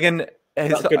know, Reagan,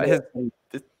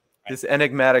 this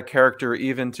enigmatic character,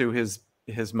 even to his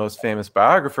most famous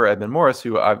biographer, Edmund Morris,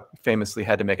 who famously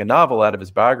had to make a novel out of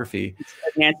his biography.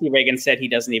 Nancy Reagan said he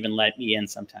doesn't even let me in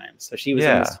sometimes. So she was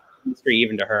in this mystery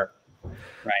even to her.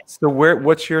 Right. So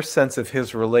what's your sense of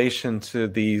his relation to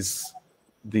these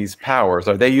powers?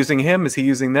 Are they using him? Is he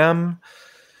using them?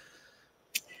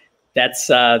 That's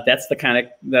the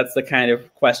kind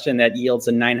of question that yields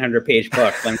a 900-page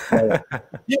book.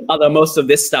 Although most of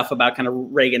this stuff about kind of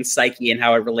Reagan's psyche and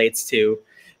how it relates to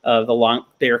the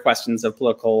bigger questions of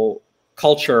political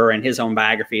culture and his own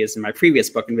biography is in my previous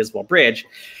book, Invisible Bridge.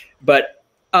 But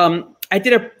I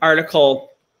did an article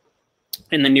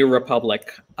in the New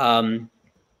Republic that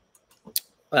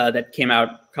came out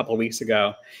a couple of weeks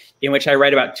ago, in which I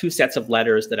write about two sets of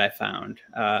letters that I found.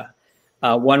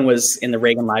 One was in the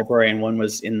Reagan Library, and one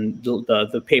was in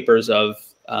the papers of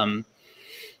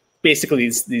basically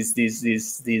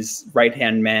these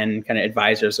right-hand men, kind of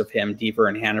advisors of him, Deaver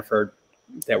and Hannaford,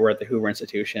 that were at the Hoover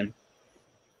Institution.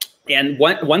 And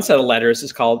one set of letters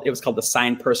was called the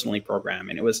Sign Personally program,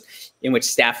 and it was in which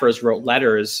staffers wrote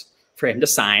letters for him to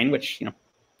sign, which, you know,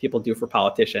 people do for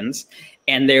politicians,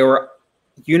 and they were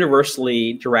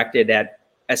universally directed at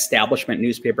establishment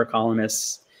newspaper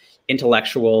columnists,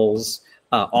 intellectuals,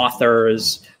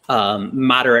 authors,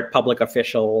 moderate public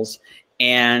officials,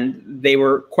 and they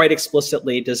were quite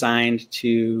explicitly designed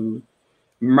to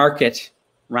market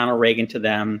Ronald Reagan to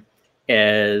them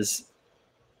as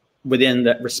within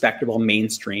the respectable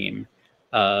mainstream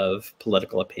of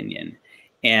political opinion.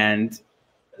 And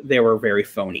they were very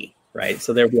phony, right?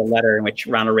 So there would be a letter in which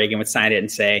Ronald Reagan would sign it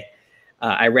and say,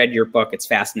 I read your book, it's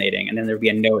fascinating. And then there'd be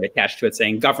a note attached to it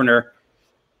saying, Governor,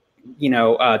 you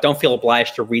know, don't feel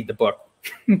obliged to read the book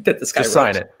that this guy wrote.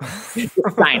 Sign it. Just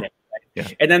sign it. Right? Yeah.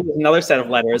 And then there's another set of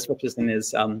letters, which is in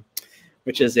his,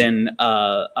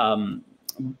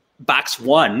 box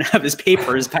one of his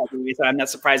papers. So I'm not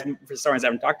surprised historians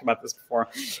haven't talked about this before.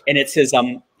 And it's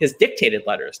his dictated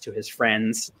letters to his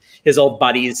friends, his old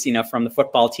buddies, you know, from the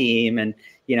football team, and,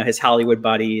 you know, his Hollywood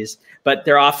buddies. But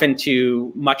they're often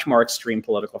to much more extreme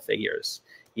political figures,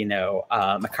 you know,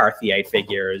 McCarthyite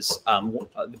figures, a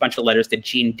bunch of letters to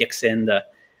Gene Dixon, the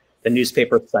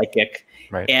newspaper psychic,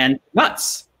 right, and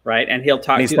nuts, right? And he'll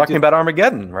talk. And he's talking about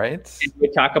Armageddon, right? We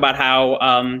talk about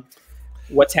how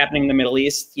what's happening in the Middle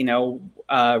East, you know,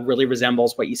 really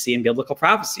resembles what you see in biblical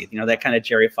prophecy, you know, that kind of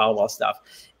Jerry Falwell stuff.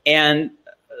 And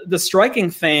the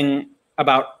striking thing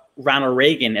about Ronald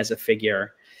Reagan as a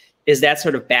figure is that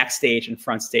sort of backstage and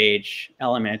front stage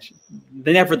element.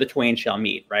 Never the twain shall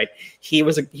meet, right? He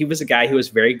was a guy who was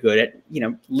very good at, you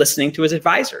know, listening to his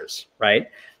advisors, right?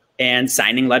 And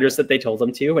signing letters that they told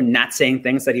him to, and not saying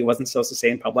things that he wasn't supposed to say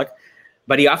in public.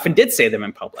 But he often did say them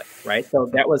in public, right? So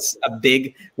that was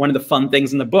one of the fun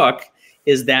things in the book,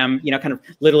 is them, kind of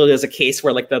literally there's a case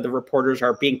where like the reporters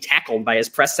are being tackled by his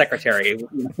press secretary.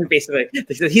 Basically,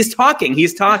 they said, he's talking.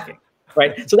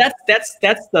 Right. So that's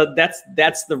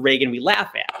the Reagan we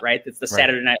laugh at. Right. It's the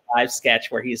Saturday Night Live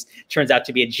sketch where he's turns out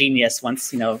to be a genius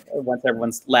once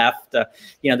everyone's left. This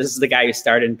is the guy who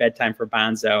starred in Bedtime for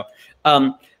Bonzo.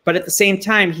 But at the same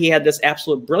time, he had this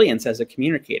absolute brilliance as a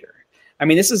communicator. I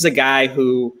mean, this is a guy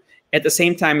who, at the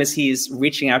same time as he's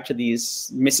reaching out to these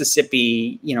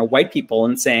Mississippi, white people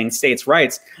and saying states'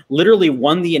 rights, literally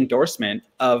won the endorsement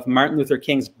of Martin Luther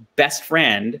King's best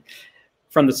friend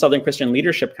from the Southern Christian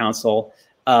Leadership Council,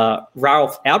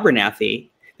 Ralph Abernathy.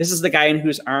 This is the guy in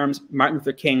whose arms Martin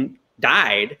Luther King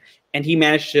died, and he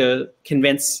managed to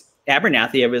convince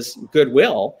Abernathy of his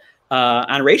goodwill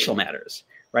on racial matters,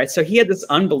 right? So he had this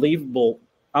unbelievable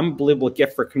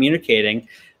gift for communicating,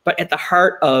 but at the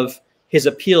heart of his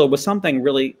appeal was something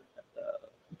really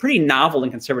pretty novel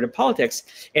in conservative politics.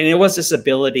 And it was this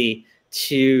ability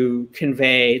to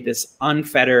convey this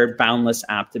unfettered, boundless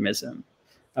optimism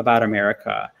about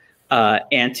America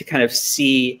and to kind of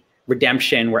see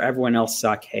redemption where everyone else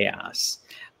saw chaos.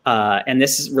 And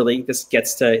this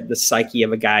gets to the psyche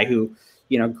of a guy who,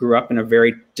 grew up in a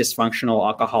very dysfunctional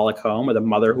alcoholic home with a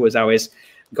mother who was always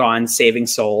gone saving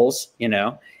souls,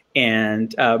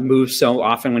 and moved so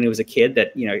often when he was a kid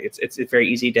that, it's very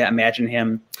easy to imagine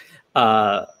him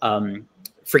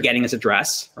forgetting his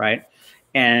address, right?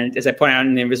 And as I point out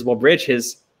in The Invisible Bridge,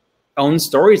 his own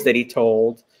stories that he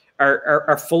told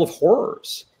are full of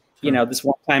horrors. This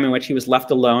one time in which he was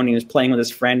left alone, he was playing with his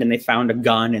friend and they found a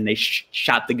gun and they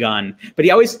shot the gun. But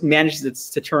he always manages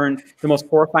to turn the most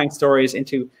horrifying stories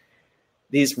into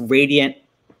these radiant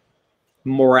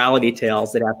morality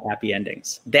tales that have happy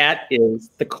endings. That is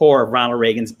the core of Ronald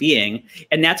Reagan's being.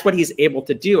 And that's what he's able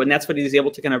to do. And that's what he's able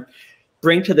to kind of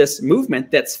bring to this movement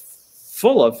that's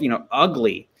full of,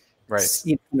 ugly,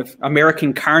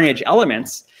 American carnage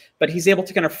elements, but he's able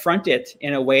to kind of front it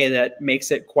in a way that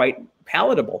makes it quite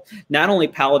palatable. Not only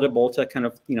palatable to kind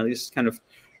of, these kind of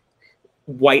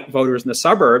white voters in the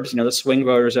suburbs, the swing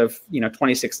voters of,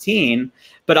 2016,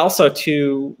 but also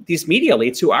to these media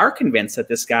elites who are convinced that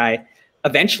this guy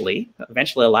eventually, a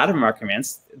lot of them are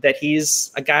convinced that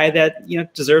he's a guy that,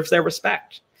 deserves their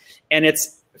respect. And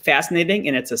it's fascinating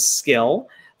and it's a skill.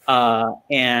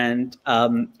 And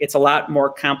it's a lot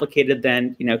more complicated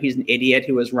than, he's an idiot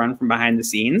who was run from behind the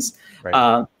scenes.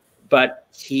 Right. But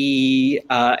he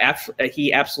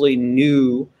absolutely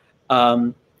knew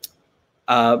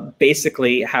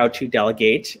basically how to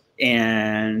delegate.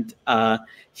 And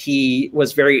he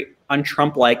was very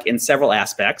un-Trump-like in seveal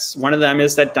aspects. One of them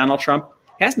is that Donald Trump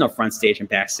has no front stage and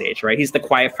backstage, right? He's the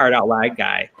quiet part out loud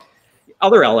guy.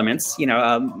 Other elements,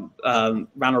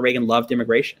 Ronald Reagan loved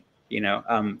immigration. In the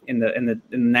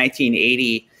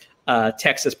 1980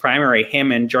 Texas primary,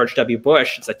 him and George W.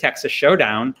 Bush, it's a Texas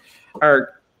showdown,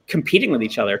 are competing with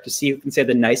each other to see who can say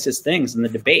the nicest things in the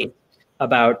debate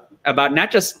about not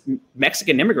just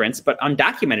Mexican immigrants, but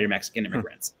undocumented Mexican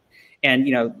immigrants. And,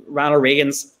 Ronald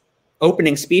Reagan's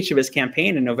opening speech of his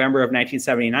campaign in November of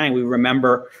 1979, we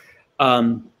remember,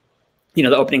 the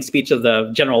opening speech of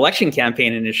the general election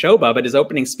campaign in Neshoba, but his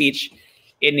opening speech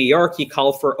in New York, he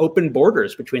called for open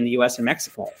borders between the U.S. and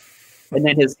Mexico. And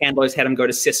then his handlers had him go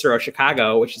to Cicero,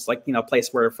 Chicago, which is like, a place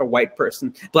where if a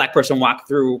black person walked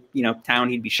through, town,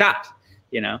 he'd be shot,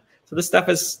 So this stuff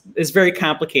is very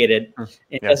complicated.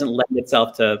 It doesn't lend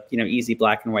itself to, easy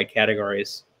black and white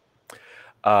categories.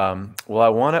 Well, I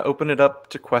want to open it up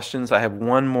to questions. I have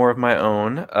one more of my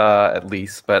own, at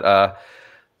least, but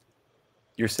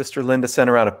your sister Linda sent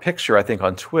around a picture, I think,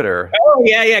 on Twitter. Oh,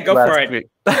 yeah, go for it.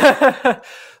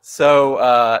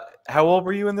 So, how old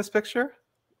were you in this picture?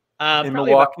 In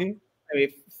Milwaukee?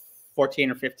 Maybe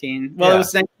 14 or 15. Well, it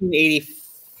was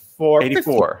 1984.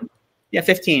 84. 15. Yeah,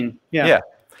 15. Yeah.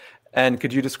 And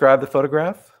could you describe the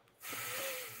photograph?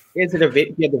 Is it the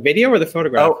video or the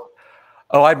photograph?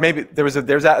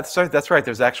 Sorry, that's right.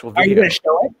 There's actual video. Are you going to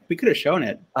show it? We could have shown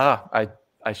it.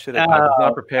 I should have. I was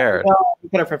not prepared. No, you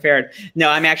could have prepared. No,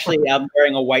 I'm actually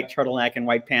wearing a white turtleneck and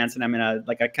white pants, and I'm in a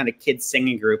kind of kids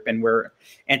singing group, and we're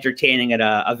entertaining at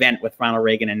an event with Ronald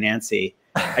Reagan and Nancy.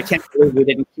 I can't believe we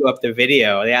didn't queue up the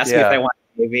video. They asked me if I wanted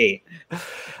TV.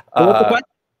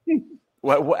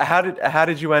 How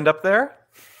did you end up there?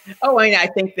 Oh, I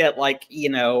think that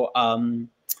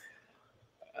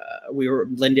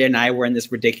Linda and I were in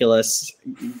this ridiculous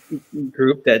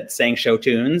group that sang show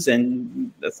tunes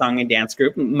and the song and dance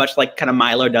group, much like kind of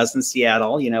Milo does in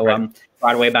Seattle,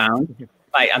 Broadway Bound.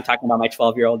 I'm talking about my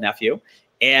 12-year-old nephew.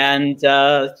 And,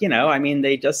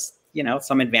 they just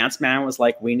some advanced man was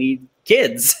like, we need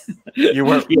kids. You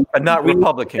weren't, not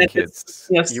Republican kids.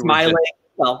 Smiling.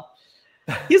 Well,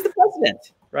 he's the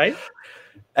president, right?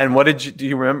 And what do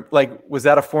you remember? Like, was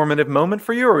that a formative moment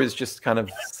for you, or was just kind of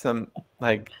some,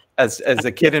 like, as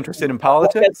a kid interested in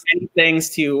politics? Many things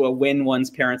to win one's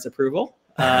parents' approval.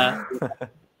 And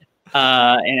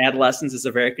adolescence is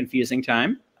a very confusing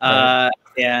time. Right.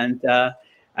 And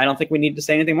I don't think we need to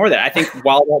say anything more than that. I think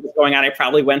while that was going on, I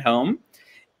probably went home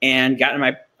and got in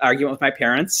my argument with my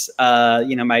parents.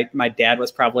 My dad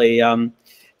was probably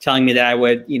telling me that I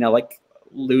would,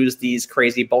 lose these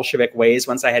crazy Bolshevik ways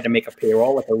once I had to make a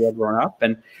payroll like a real grown up.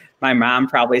 And my mom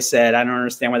probably said, I don't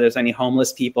understand why there's any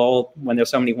homeless people when there's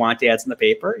so many want ads in the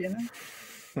paper.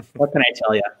 What can I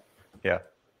tell you? Yeah.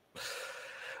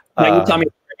 Now you tell me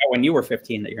when you were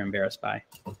 15 that you're embarrassed by.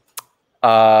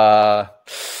 I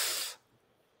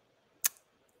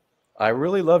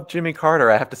really loved Jimmy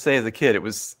Carter. I have to say, as a kid, it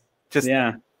was just,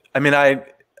 yeah. I mean,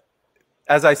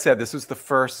 as I said, this was the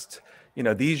first,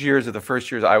 these years are the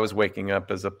first years I was waking up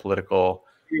as a political.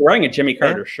 You're wearing a Jimmy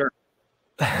Carter shirt.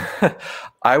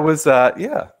 I was,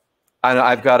 yeah.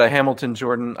 I've got a Hamilton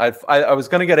Jordan. I was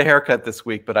going to get a haircut this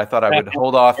week, but I thought I would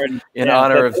hold off in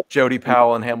honor of Jody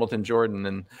Powell and Hamilton Jordan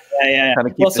and kind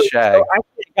of keep the shag. So I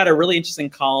got a really interesting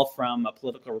call from a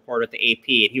political reporter at the AP,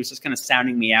 and he was just kind of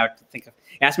sounding me out to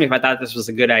ask me if I thought this was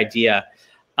a good idea.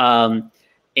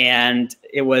 And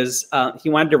it was, he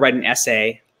wanted to write an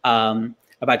essay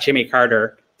about Jimmy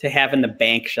Carter to have in the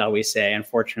bank, shall we say,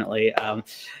 unfortunately.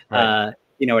 Right.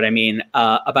 You know what I mean?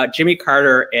 About Jimmy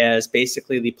Carter as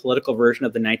basically the political version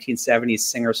of the 1970s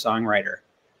singer-songwriter,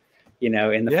 in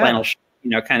the flannel,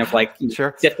 kind of like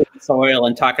sure. Sifting the soil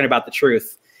and talking about the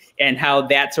truth, and how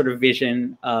that sort of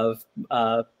vision of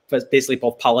basically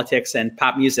both politics and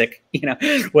pop music,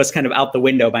 was kind of out the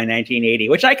window by 1980,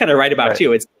 which I kind of write about right.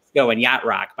 too. It's disco and yacht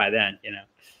rock by then,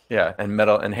 Yeah, and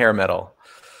metal and hair metal.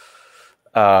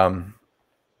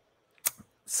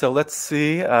 So let's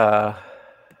see.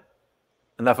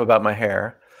 Enough about my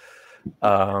hair.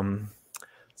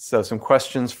 So some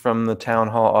questions from the town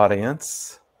hall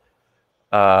audience.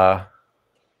 So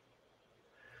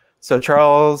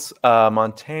Charles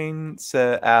Montaigne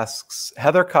asks,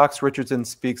 Heather Cox Richardson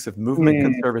speaks of movement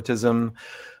conservatism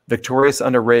victorious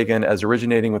under Reagan as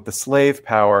originating with the slave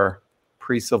power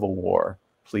pre-Civil War.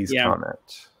 Please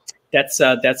comment. That's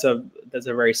a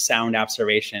very sound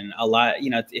observation. A lot,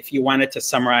 if you wanted to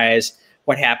summarize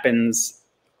what happens,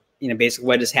 basically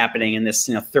what is happening in this,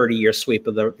 30-year sweep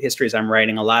of the histories I'm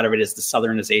writing, a lot of it is the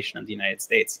Southernization of the United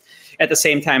States, at the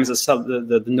same time as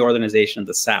the Northernization of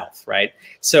the South, right?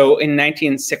 So in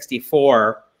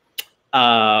 1964,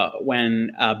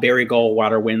 when Barry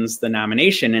Goldwater wins the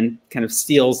nomination and kind of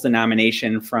steals the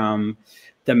nomination from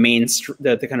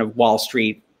the kind of Wall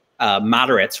Street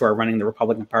moderates who are running the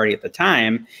Republican Party at the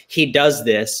time, he does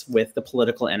this with the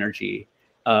political energy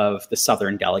of the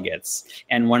Southern delegates.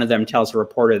 And one of them tells a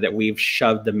reporter that we've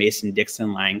shoved the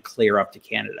Mason-Dixon line clear up to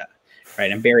Canada,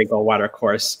 right? And Barry Goldwater, of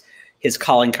course, his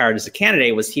calling card as a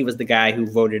candidate was he was the guy who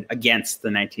voted against the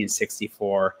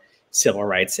 1964 Civil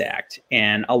Rights Act.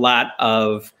 And a lot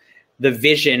of the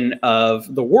vision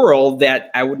of the world that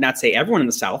I would not say everyone in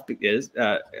the South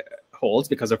holds,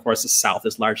 because of course the South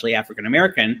is largely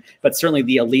African-American, but certainly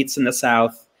the elites in the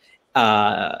South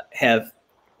have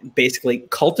basically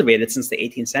cultivated since the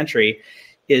 18th century,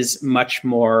 is much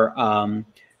more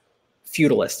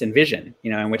feudalist in vision,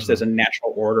 in which there's a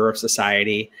natural order of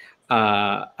society,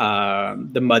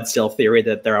 the mud-still theory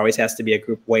that there always has to be a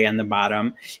group way on the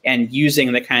bottom, and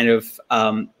using the kind of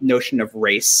notion of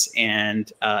race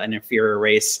and an inferior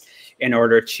race in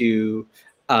order to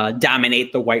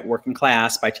dominate the white working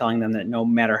class by telling them that no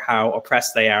matter how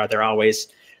oppressed they are, they're always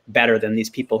better than these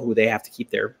people who they have to keep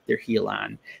their heel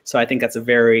on. So I think that's a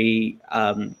very,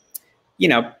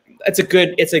 it's a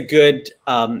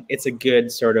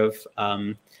good sort of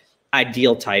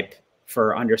ideal type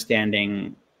for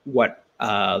understanding what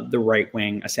the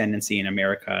right-wing ascendancy in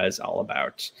America is all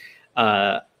about.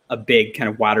 A big kind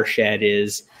of watershed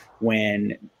is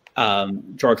when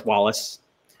George Wallace,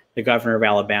 the governor of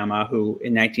Alabama, who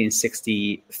in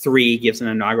 1963 gives an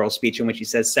inaugural speech in which he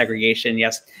says segregation,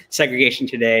 yes, segregation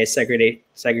today,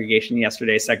 segregation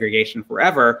yesterday, segregation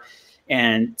forever,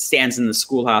 and stands in the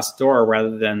schoolhouse door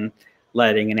rather than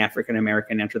letting an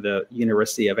African-American enter the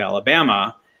University of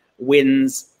Alabama,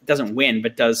 doesn't win,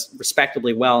 but does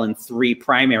respectably well in 3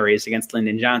 primaries against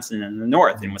Lyndon Johnson in the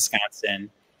North, in Wisconsin,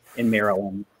 in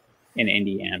Maryland, in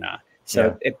Indiana.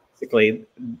 So it basically,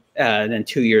 then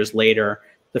 2 years later,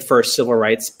 the first civil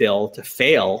rights bill to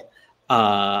fail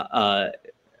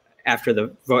after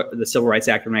the Civil Rights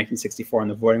Act of 1964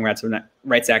 and the Voting Rights Act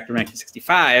of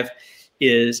 1965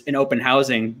 is an open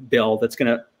housing bill that's going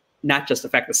to not just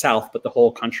affect the South, but the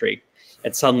whole country.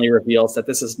 It suddenly reveals that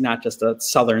this is not just a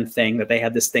Southern thing, that they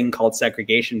had this thing called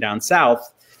segregation down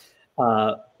South,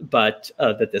 but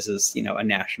that this is, you know, a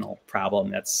national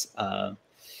problem that's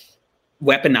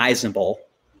weaponizable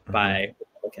by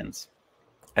Republicans.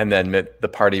 And then the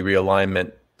party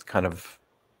realignment kind of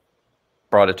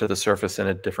brought it to the surface in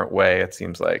a different way, it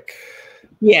seems like.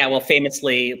 Yeah, well,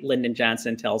 famously, Lyndon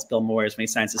Johnson tells Bill Moyers when he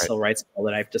signs the Civil Rights Bill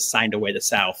that I've just signed away the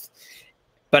South.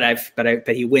 But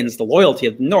he wins the loyalty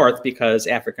of the North because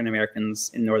African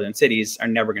Americans in northern cities are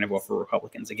never going to vote for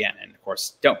Republicans again, and of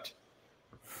course don't.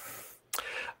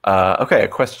 Okay, a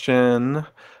question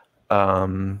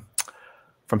from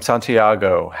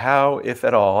Santiago. How, if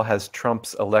at all, has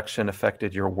Trump's election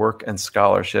affected your work and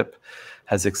scholarship?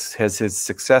 Has his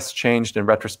success changed in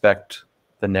retrospect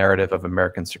the narrative of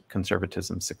American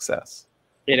conservatism's success?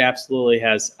 It absolutely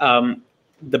has.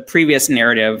 The previous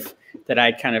narrative that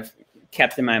I'd kind of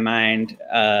kept in my mind,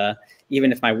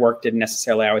 even if my work didn't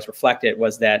necessarily always reflect it,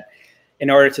 was that in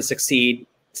order to succeed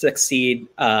in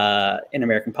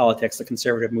American politics, the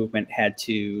conservative movement had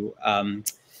to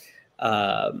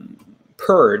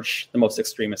purge the most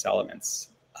extremist elements.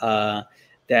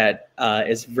 That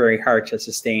is very hard to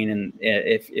sustain, and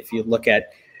if you look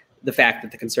at the fact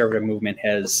that the conservative movement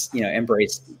has, you know,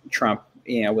 embraced Trump,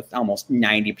 you know, with almost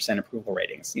 90% approval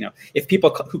ratings, you know, if people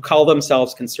who call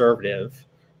themselves conservative,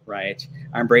 right,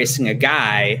 are embracing a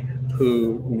guy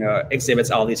who, you know, exhibits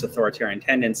all these authoritarian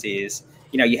tendencies,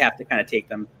 you know, you have to kind of take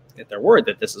them at their word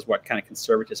that this is what kind of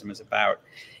conservatism is about.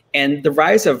 And the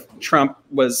rise of Trump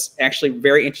was actually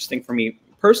very interesting for me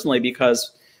personally,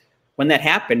 because when that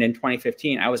happened in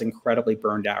 2015, I was incredibly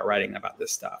burned out writing about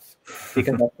this stuff,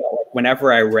 because I felt like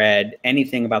whenever I read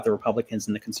anything about the Republicans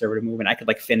and the conservative movement, I could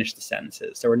like finish the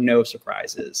sentences. There were no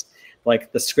surprises.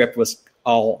 Like the script was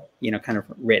all, you know, kind of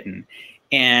written.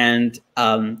 And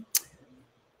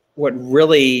what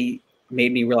really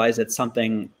made me realize that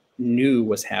something new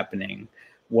was happening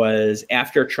was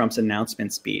after Trump's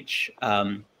announcement speech.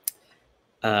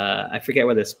 I forget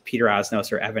whether it's Peter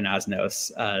Osnos or Evan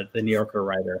Osnos, the New Yorker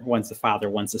writer, one's the father,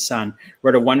 one's the son,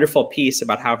 wrote a wonderful piece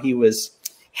about how he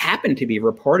happened to be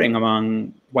reporting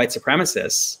among white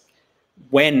supremacists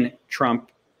when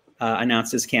Trump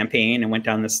announced his campaign and went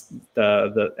down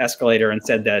the escalator and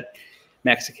said that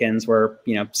Mexicans were,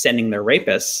 you know, sending their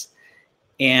rapists,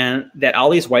 and that all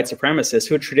these white supremacists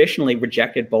who had traditionally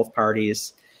rejected both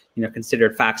parties, you know,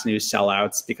 considered Fox News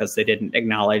sellouts because they didn't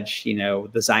acknowledge, you know,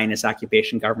 the Zionist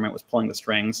occupation government was pulling the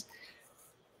strings.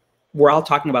 We're all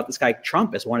talking about this guy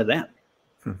Trump as one of them.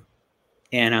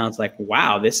 And I was like,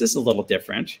 wow, this is a little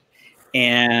different.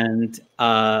 And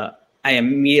I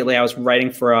was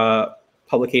writing for a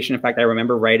publication. In fact, I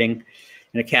remember writing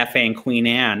in a cafe in Queen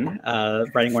Anne,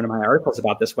 writing one of my articles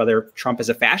about this, whether Trump is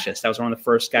a fascist. I was one of the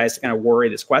first guys to kind of worry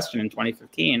this question in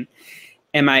 2015.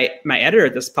 And my editor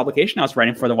at this publication I was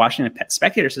writing for, the Washington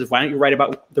Spectator, says, why don't you write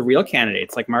about the real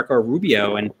candidates like Marco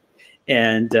Rubio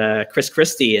and Chris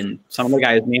Christie and some of the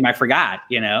guys' name I forgot,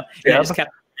 you know? And I just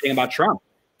kept writing about Trump.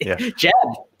 Yeah. Jeb.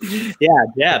 Yeah,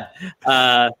 Jeb.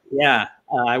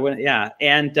 I went, yeah.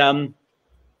 And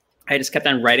I just kept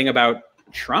on writing about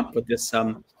Trump with this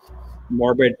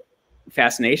morbid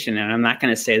fascination. And I'm not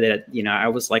going to say that, you know, I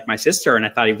was like my sister and I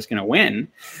thought he was going to win,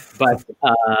 but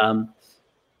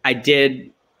I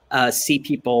did see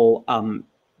people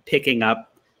picking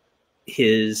up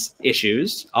his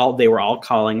issues. They were all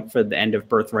calling for the end of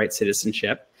birthright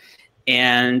citizenship.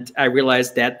 And I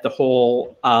realized that the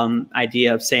whole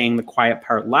idea of saying the quiet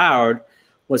part loud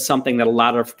was something that a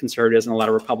lot of conservatives and a lot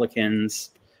of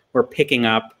Republicans were picking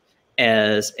up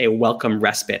as a welcome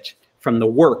respite from the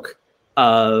work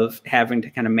of having to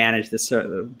kind of manage this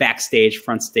backstage,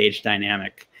 front stage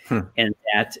dynamic. And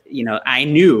that, you know, I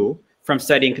knew from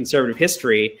studying conservative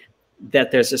history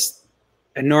that there's this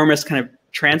enormous kind of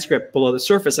transcript below the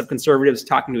surface of conservatives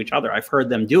talking to each other. I've heard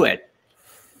them do it,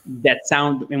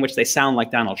 in which they sound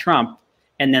like Donald Trump,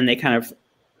 and then they kind of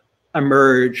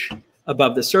emerge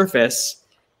above the surface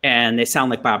and they sound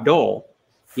like Bob Dole,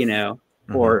 you know,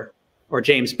 or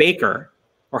James Baker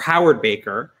or Howard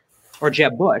Baker or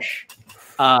Jeb Bush.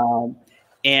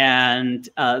 And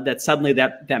that suddenly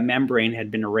that membrane had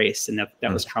been erased, and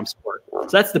that was Trump's work.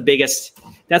 So that's the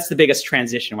biggest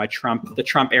transition. Why the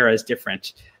Trump era is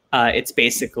different. It's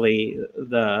basically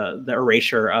the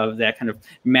erasure of that kind of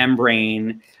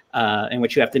membrane in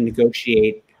which you have to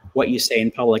negotiate what you say in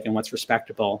public and what's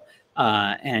respectable.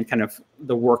 and kind of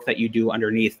the work that you do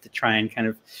underneath to try and kind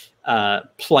of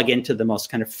plug into the most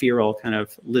kind of feral kind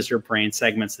of lizard brain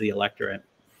segments of the electorate.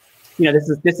 You know,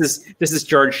 this is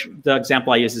George. The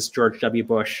example I use is George W.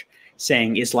 Bush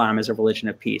saying Islam is a religion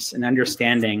of peace, and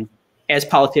understanding, as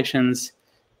politicians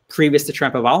previous to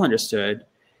Trump have all understood,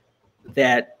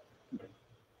 that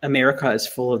America is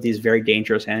full of these very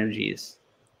dangerous energies,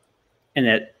 and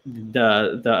that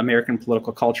the American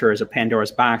political culture is a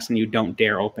Pandora's box, and you don't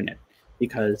dare open it,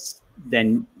 because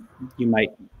then you might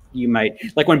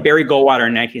like when Barry Goldwater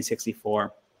in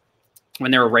 1964, when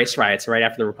there were race riots right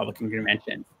after the Republican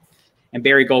convention, and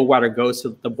Barry Goldwater goes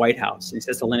to the White House and he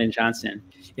says to Lyndon Johnson,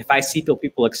 "If I see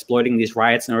people exploiting these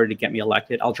riots in order to get me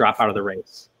elected, I'll drop out of the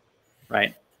race."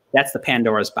 Right? That's the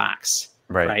Pandora's box.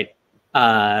 Right?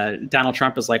 Donald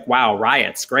Trump is like, "Wow,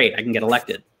 riots, great, I can get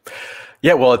elected."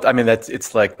 Yeah, well, I mean,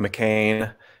 it's like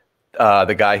McCain,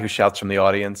 the guy who shouts from the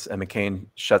audience, and McCain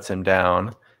shuts him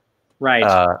down. Right.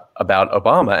 About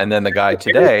Obama, and then the guy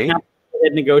today.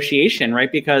 Negotiation,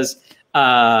 right? Because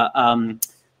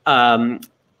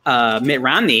Mitt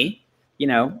Romney, you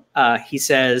know, he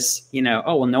says, you know,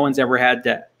 "Oh, well, no one's ever had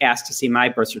to ask to see my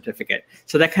birth certificate."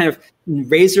 So that kind of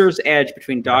razor's edge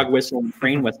between dog whistle and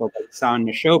train whistle that we saw in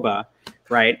Neshoba,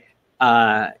 right,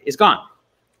 is gone.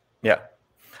 Yeah.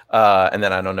 And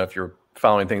then I don't know if you're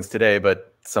following things today,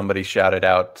 but somebody shouted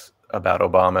out about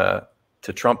Obama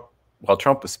to Trump while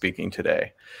Trump was speaking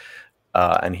today,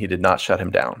 and he did not shut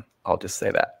him down. I'll just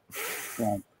say that.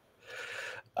 Yeah.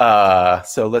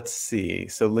 So let's see.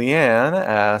 So Leanne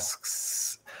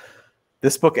asks,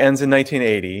 this book ends in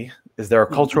 1980. Is there a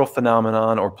cultural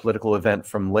phenomenon or political event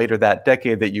from later that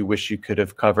decade that you wish you could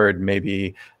have covered,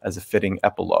 maybe as a fitting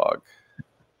epilogue?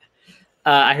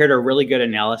 I heard a really good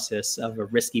analysis of A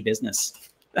Risky Business.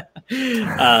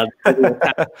 Right?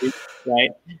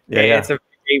 Yeah. It's a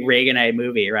very Reaganite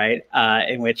movie, right?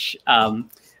 In which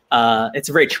it's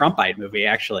a very Trumpite movie,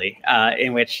 actually,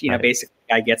 in which, you know, basically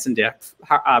the guy gets into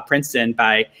Princeton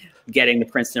by getting the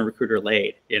Princeton recruiter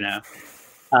laid, you know.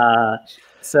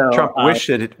 So Trump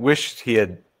wished he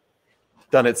had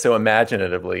done it so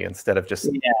imaginatively instead of just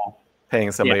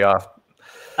paying somebody off.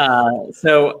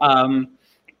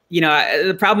 You know,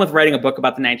 the problem with writing a book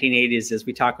about the 1980s is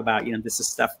we talk about, you know, this is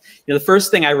stuff. You know, the first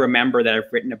thing I remember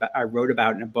that I wrote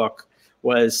about in a book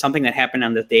was something that happened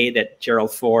on the day that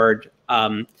Gerald Ford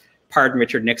pardoned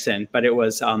Richard Nixon, but it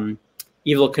was Evel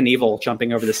Knievel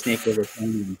jumping over the Snake River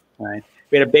Canyon, right?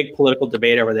 We had a big political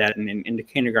debate over that in the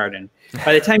kindergarten.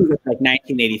 By the time you get to like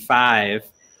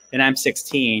 1985, and I'm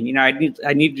 16, you know, I need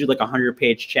to do like a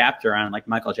 100-page chapter on like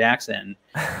Michael Jackson.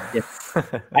 I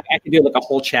could do like a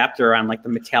whole chapter on like the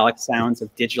metallic sounds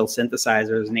of digital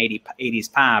synthesizers and 80s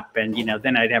pop, and you know,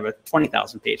 then I'd have a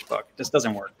 20,000-page book. It just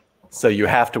doesn't work. So you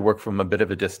have to work from a bit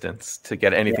of a distance to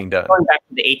get anything done. Going back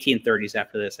to the 1830s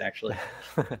after this, actually.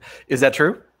 Is that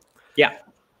true? Yeah.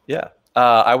 Yeah.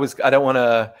 I don't want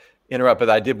to interrupt, but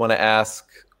I did want to ask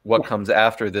what comes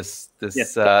after this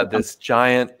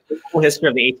giant history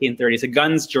of the 1830s, the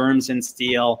guns, germs, and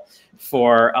steel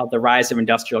for the rise of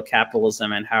industrial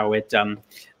capitalism and how it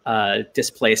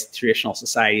displaced traditional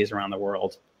societies around the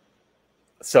world.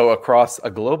 So across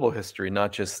a global history,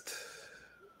 not just.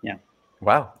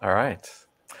 Wow. All right.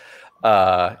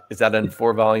 Is that a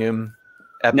 4-volume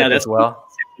epic as well?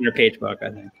 No, that's a 600-page book, I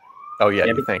think. Oh, yeah,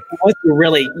 you think? Once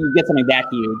you get something that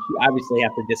huge, you obviously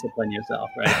have to discipline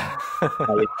yourself,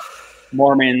 right?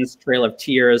 Mormons, Trail of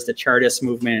Tears, the Chartist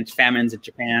movement, famines in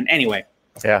Japan. Anyway.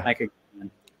 Yeah.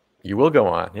 You will go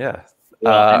on, yeah.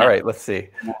 Well, all right, let's see.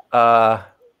 But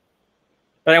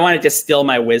I want to distill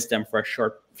my wisdom for a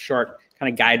short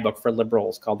kind of guidebook for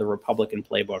liberals called The Republican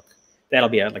Playbook. That'll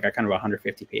be like a kind of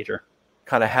 150-pager.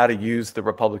 Kind of how to use the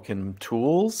Republican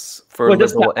tools for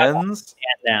liberal ends?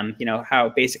 And them, you know, how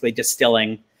basically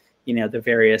distilling, you know, the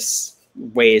various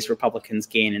ways Republicans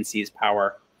gain and seize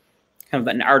power. Kind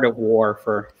of an art of war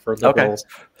for liberals.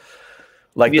 Okay.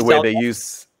 Like the way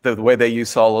they use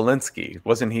Saul Alinsky.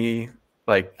 Wasn't he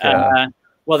like...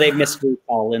 Well, they misread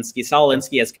Saul Alinsky. Saul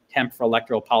Alinsky has contempt for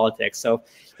electoral politics. So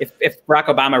if Barack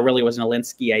Obama really was an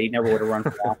Alinsky, he never would have run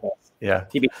for office. Yeah.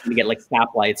 He'd be trying to get like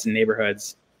stoplights in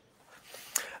neighborhoods.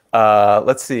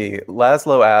 Let's see.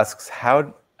 Laszlo asks,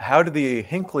 how did the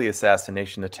Hinckley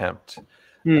assassination attempt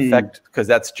affect, because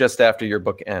that's just after your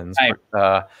book ends,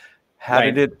 right. How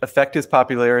did it affect his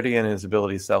popularity and his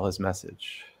ability to sell his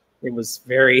message? It was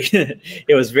very,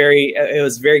 it was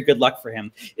very good luck for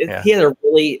him. He had a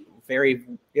really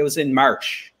it was in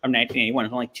March of 1981. It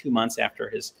was only 2 months after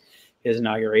his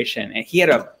inauguration. And he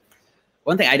had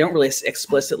one thing I don't really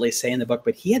explicitly say in the book,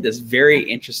 but he had this very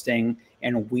interesting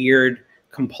and weird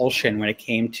compulsion when it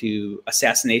came to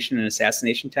assassination and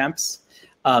assassination attempts.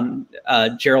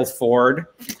 Gerald Ford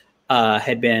there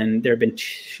had been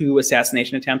 2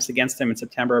 assassination attempts against him in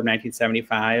September of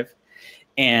 1975,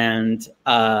 and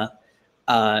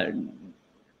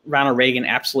Ronald Reagan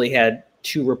absolutely had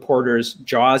 2 reporters'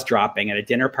 jaws dropping at a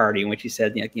dinner party in which he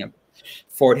said,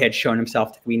 Ford had shown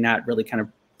himself to be not really kind of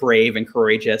brave and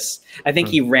courageous. I think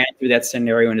he ran through that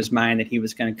scenario in his mind that he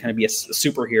was going to kind of be a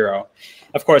superhero.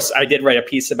 Of course, I did write a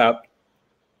piece about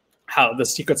how the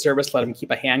Secret Service let him keep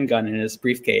a handgun in his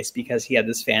briefcase because he had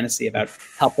this fantasy about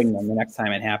helping them the next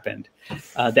time it happened.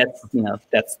 That's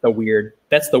the weird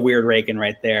Reagan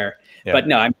right there. Yeah. But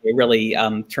no, it really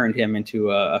turned him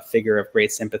into a figure of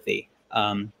great sympathy.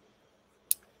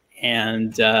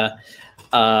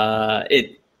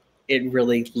 It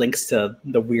really links to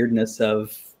the weirdness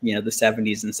of the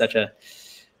 70s in such a.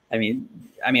 I mean,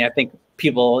 I think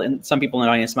some people in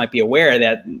the audience might be aware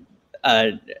that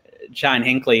John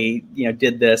Hinckley,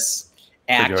 did this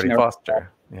act to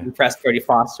impress Jodie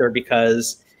Foster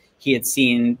because he had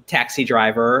seen Taxi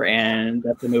Driver, and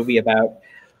that's a movie about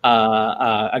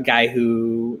a guy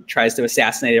who tries to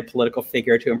assassinate a political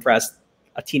figure to impress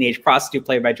a teenage prostitute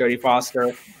played by Jodie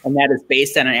Foster, and that is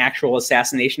based on an actual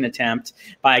assassination attempt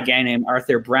by a guy named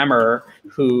Arthur Bremer,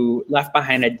 who left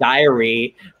behind a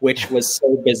diary which was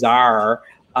so bizarre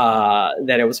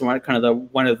that it was one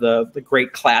of the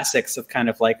great classics of kind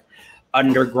of like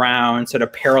underground sort of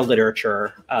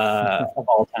paraliterature of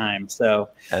all time. So,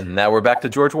 and now we're back to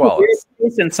George Wallace,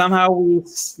 and somehow we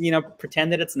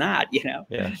pretend that it's not. Yeah.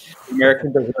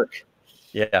 American berserk.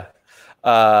 Yeah.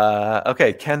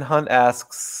 Okay, Ken Hunt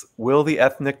asks, will the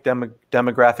ethnic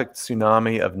demographic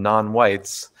tsunami of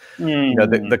non-whites,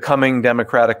 the coming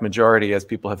democratic majority, as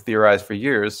people have theorized for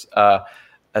years,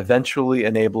 eventually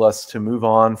enable us to move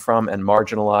on from and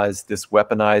marginalize this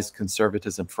weaponized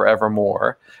conservatism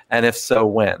forevermore? And if so,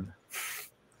 when?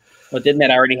 Well, didn't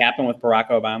that already happen with Barack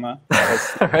Obama?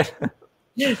 Right.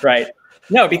 Right.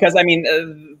 No, because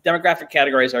demographic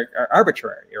categories are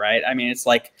arbitrary, right? It's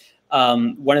like,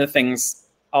 one of the things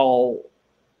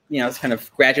it's kind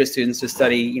of graduate students who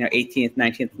study, 18th,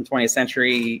 19th, and 20th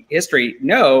century history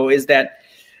know is that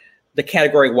the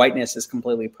category whiteness is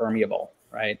completely permeable,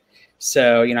 right?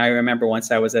 So, I remember once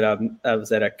I was at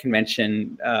a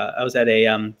convention. I was at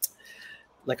a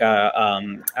like a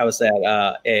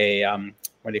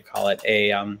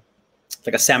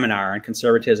seminar on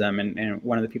conservatism, and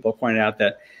one of the people pointed out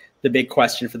that the big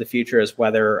question for the future is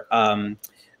whether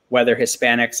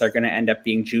Hispanics are going to end up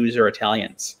being Jews or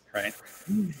Italians, right?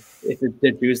 If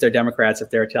they're Jews, they're Democrats.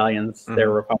 If they're Italians, they're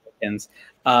Republicans.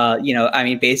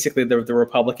 Basically, the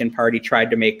Republican Party tried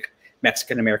to make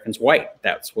Mexican Americans white.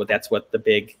 That's what the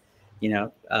big,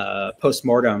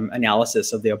 post-mortem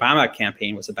analysis of the Obama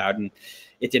campaign was about, and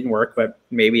it didn't work, but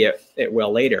maybe it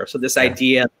will later. So this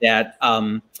idea that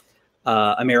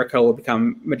America will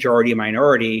become majority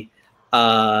minority,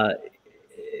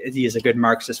 use a good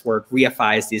Marxist word,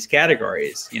 reifies these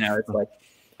categories. It's like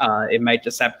it might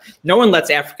just have. No one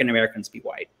lets African Americans be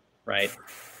white, right?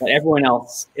 But everyone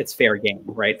else, it's fair game,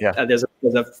 right? Yeah. There's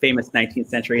a famous 19th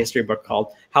century history book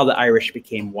called "How the Irish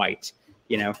Became White."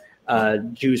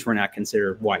 Jews were not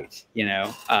considered white.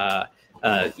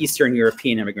 Eastern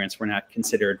European immigrants were not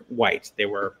considered white. They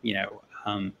were,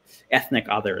 ethnic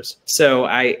others. So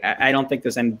I don't think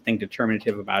there's anything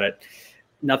determinative about it.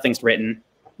 Nothing's written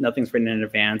in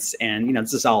advance, and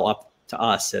this is all up to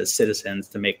us as citizens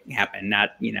to make happen,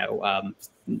 not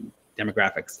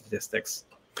demographic statistics.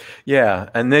 Yeah,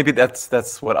 and maybe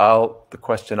that's what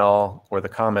the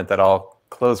comment that I'll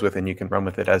close with, and you can run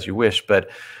with it as you wish. But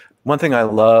one thing I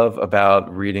love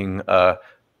about reading a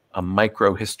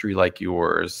micro history like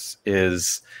yours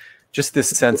is just this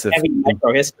sense of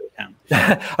micro history.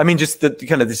 Just the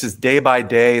kind of this is day by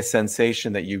day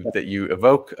sensation that you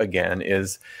evoke again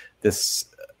is this.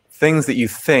 Things that you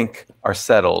think are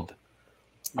settled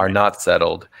are not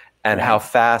settled, and how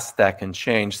fast that can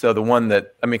change. So the one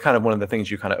that, kind of one of the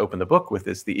things you kind of open the book with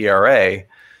is the ERA,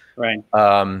 right?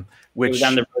 Which it was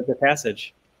on the verge of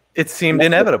passage. It seemed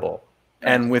inevitable,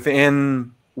 and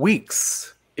within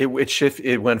weeks,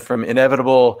 it went from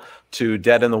inevitable to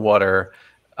dead in the water,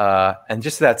 and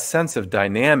just that sense of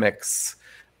dynamics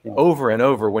over and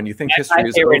over. When you think history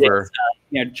is over,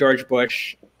 George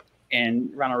Bush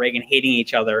and Ronald Reagan hating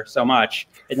each other so much,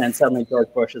 and then suddenly George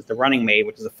Bush is the running mate,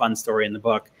 which is a fun story in the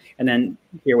book. And then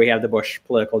here we have the Bush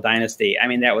political dynasty.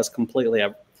 That was completely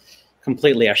a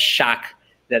shock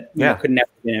that could never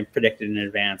have been predicted in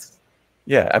advance.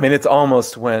 Yeah, it's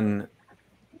almost when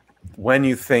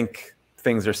you think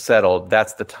things are settled,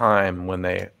 that's the time when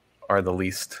they are the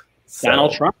least settled.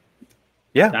 Donald Trump.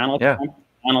 Yeah. Donald Trump,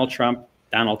 Donald Trump,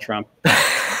 Donald Trump.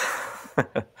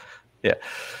 Yeah.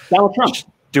 Donald Trump.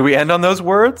 Do we end on those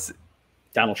words?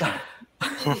 Donald Trump.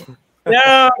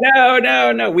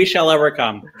 No. We shall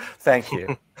overcome. Thank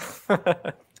you.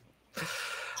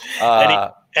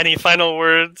 Any final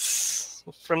words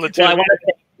from the two? Well, I want to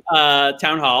thank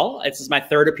Town Hall. This is my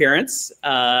third appearance.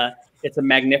 It's a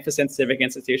magnificent civic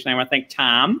institution. I want to thank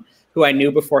Tom, who I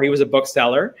knew before he was a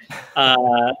bookseller.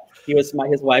 His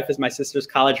wife is my sister's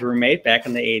college roommate back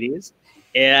in the 80s.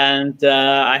 And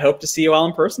I hope to see you all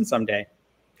in person someday.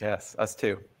 Yes, us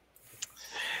too.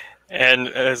 And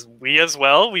as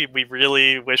well, we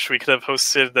really wish we could have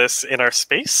hosted this in our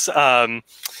space.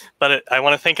 But I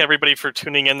want to thank everybody for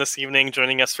tuning in this evening,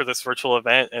 joining us for this virtual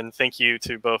event. And thank you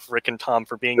to both Rick and Tom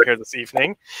for being here this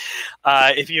evening.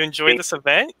 If you enjoyed this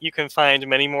event, you can find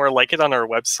many more like it on our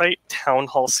website,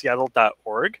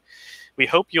 townhallseattle.org. We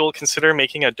hope you'll consider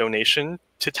making a donation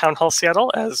to Town Hall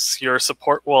Seattle, as your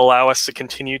support will allow us to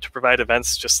continue to provide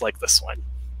events just like this one.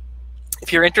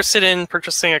 If you're interested in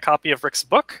purchasing a copy of Rick's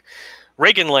book,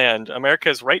 Reaganland,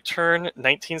 America's Right Turn,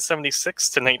 1976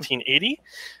 to 1980,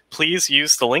 please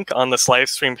use the link on this live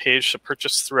stream page to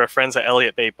purchase through our friends at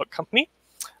Elliott Bay Book Company.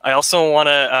 I also want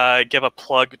to give a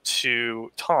plug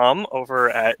to Tom over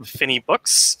at Finney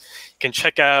Books. You can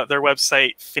check out their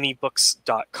website,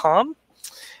 finneybooks.com.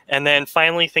 And then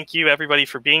finally, thank you everybody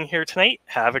for being here tonight.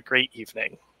 Have a great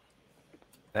evening.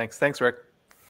 Thanks, Rick.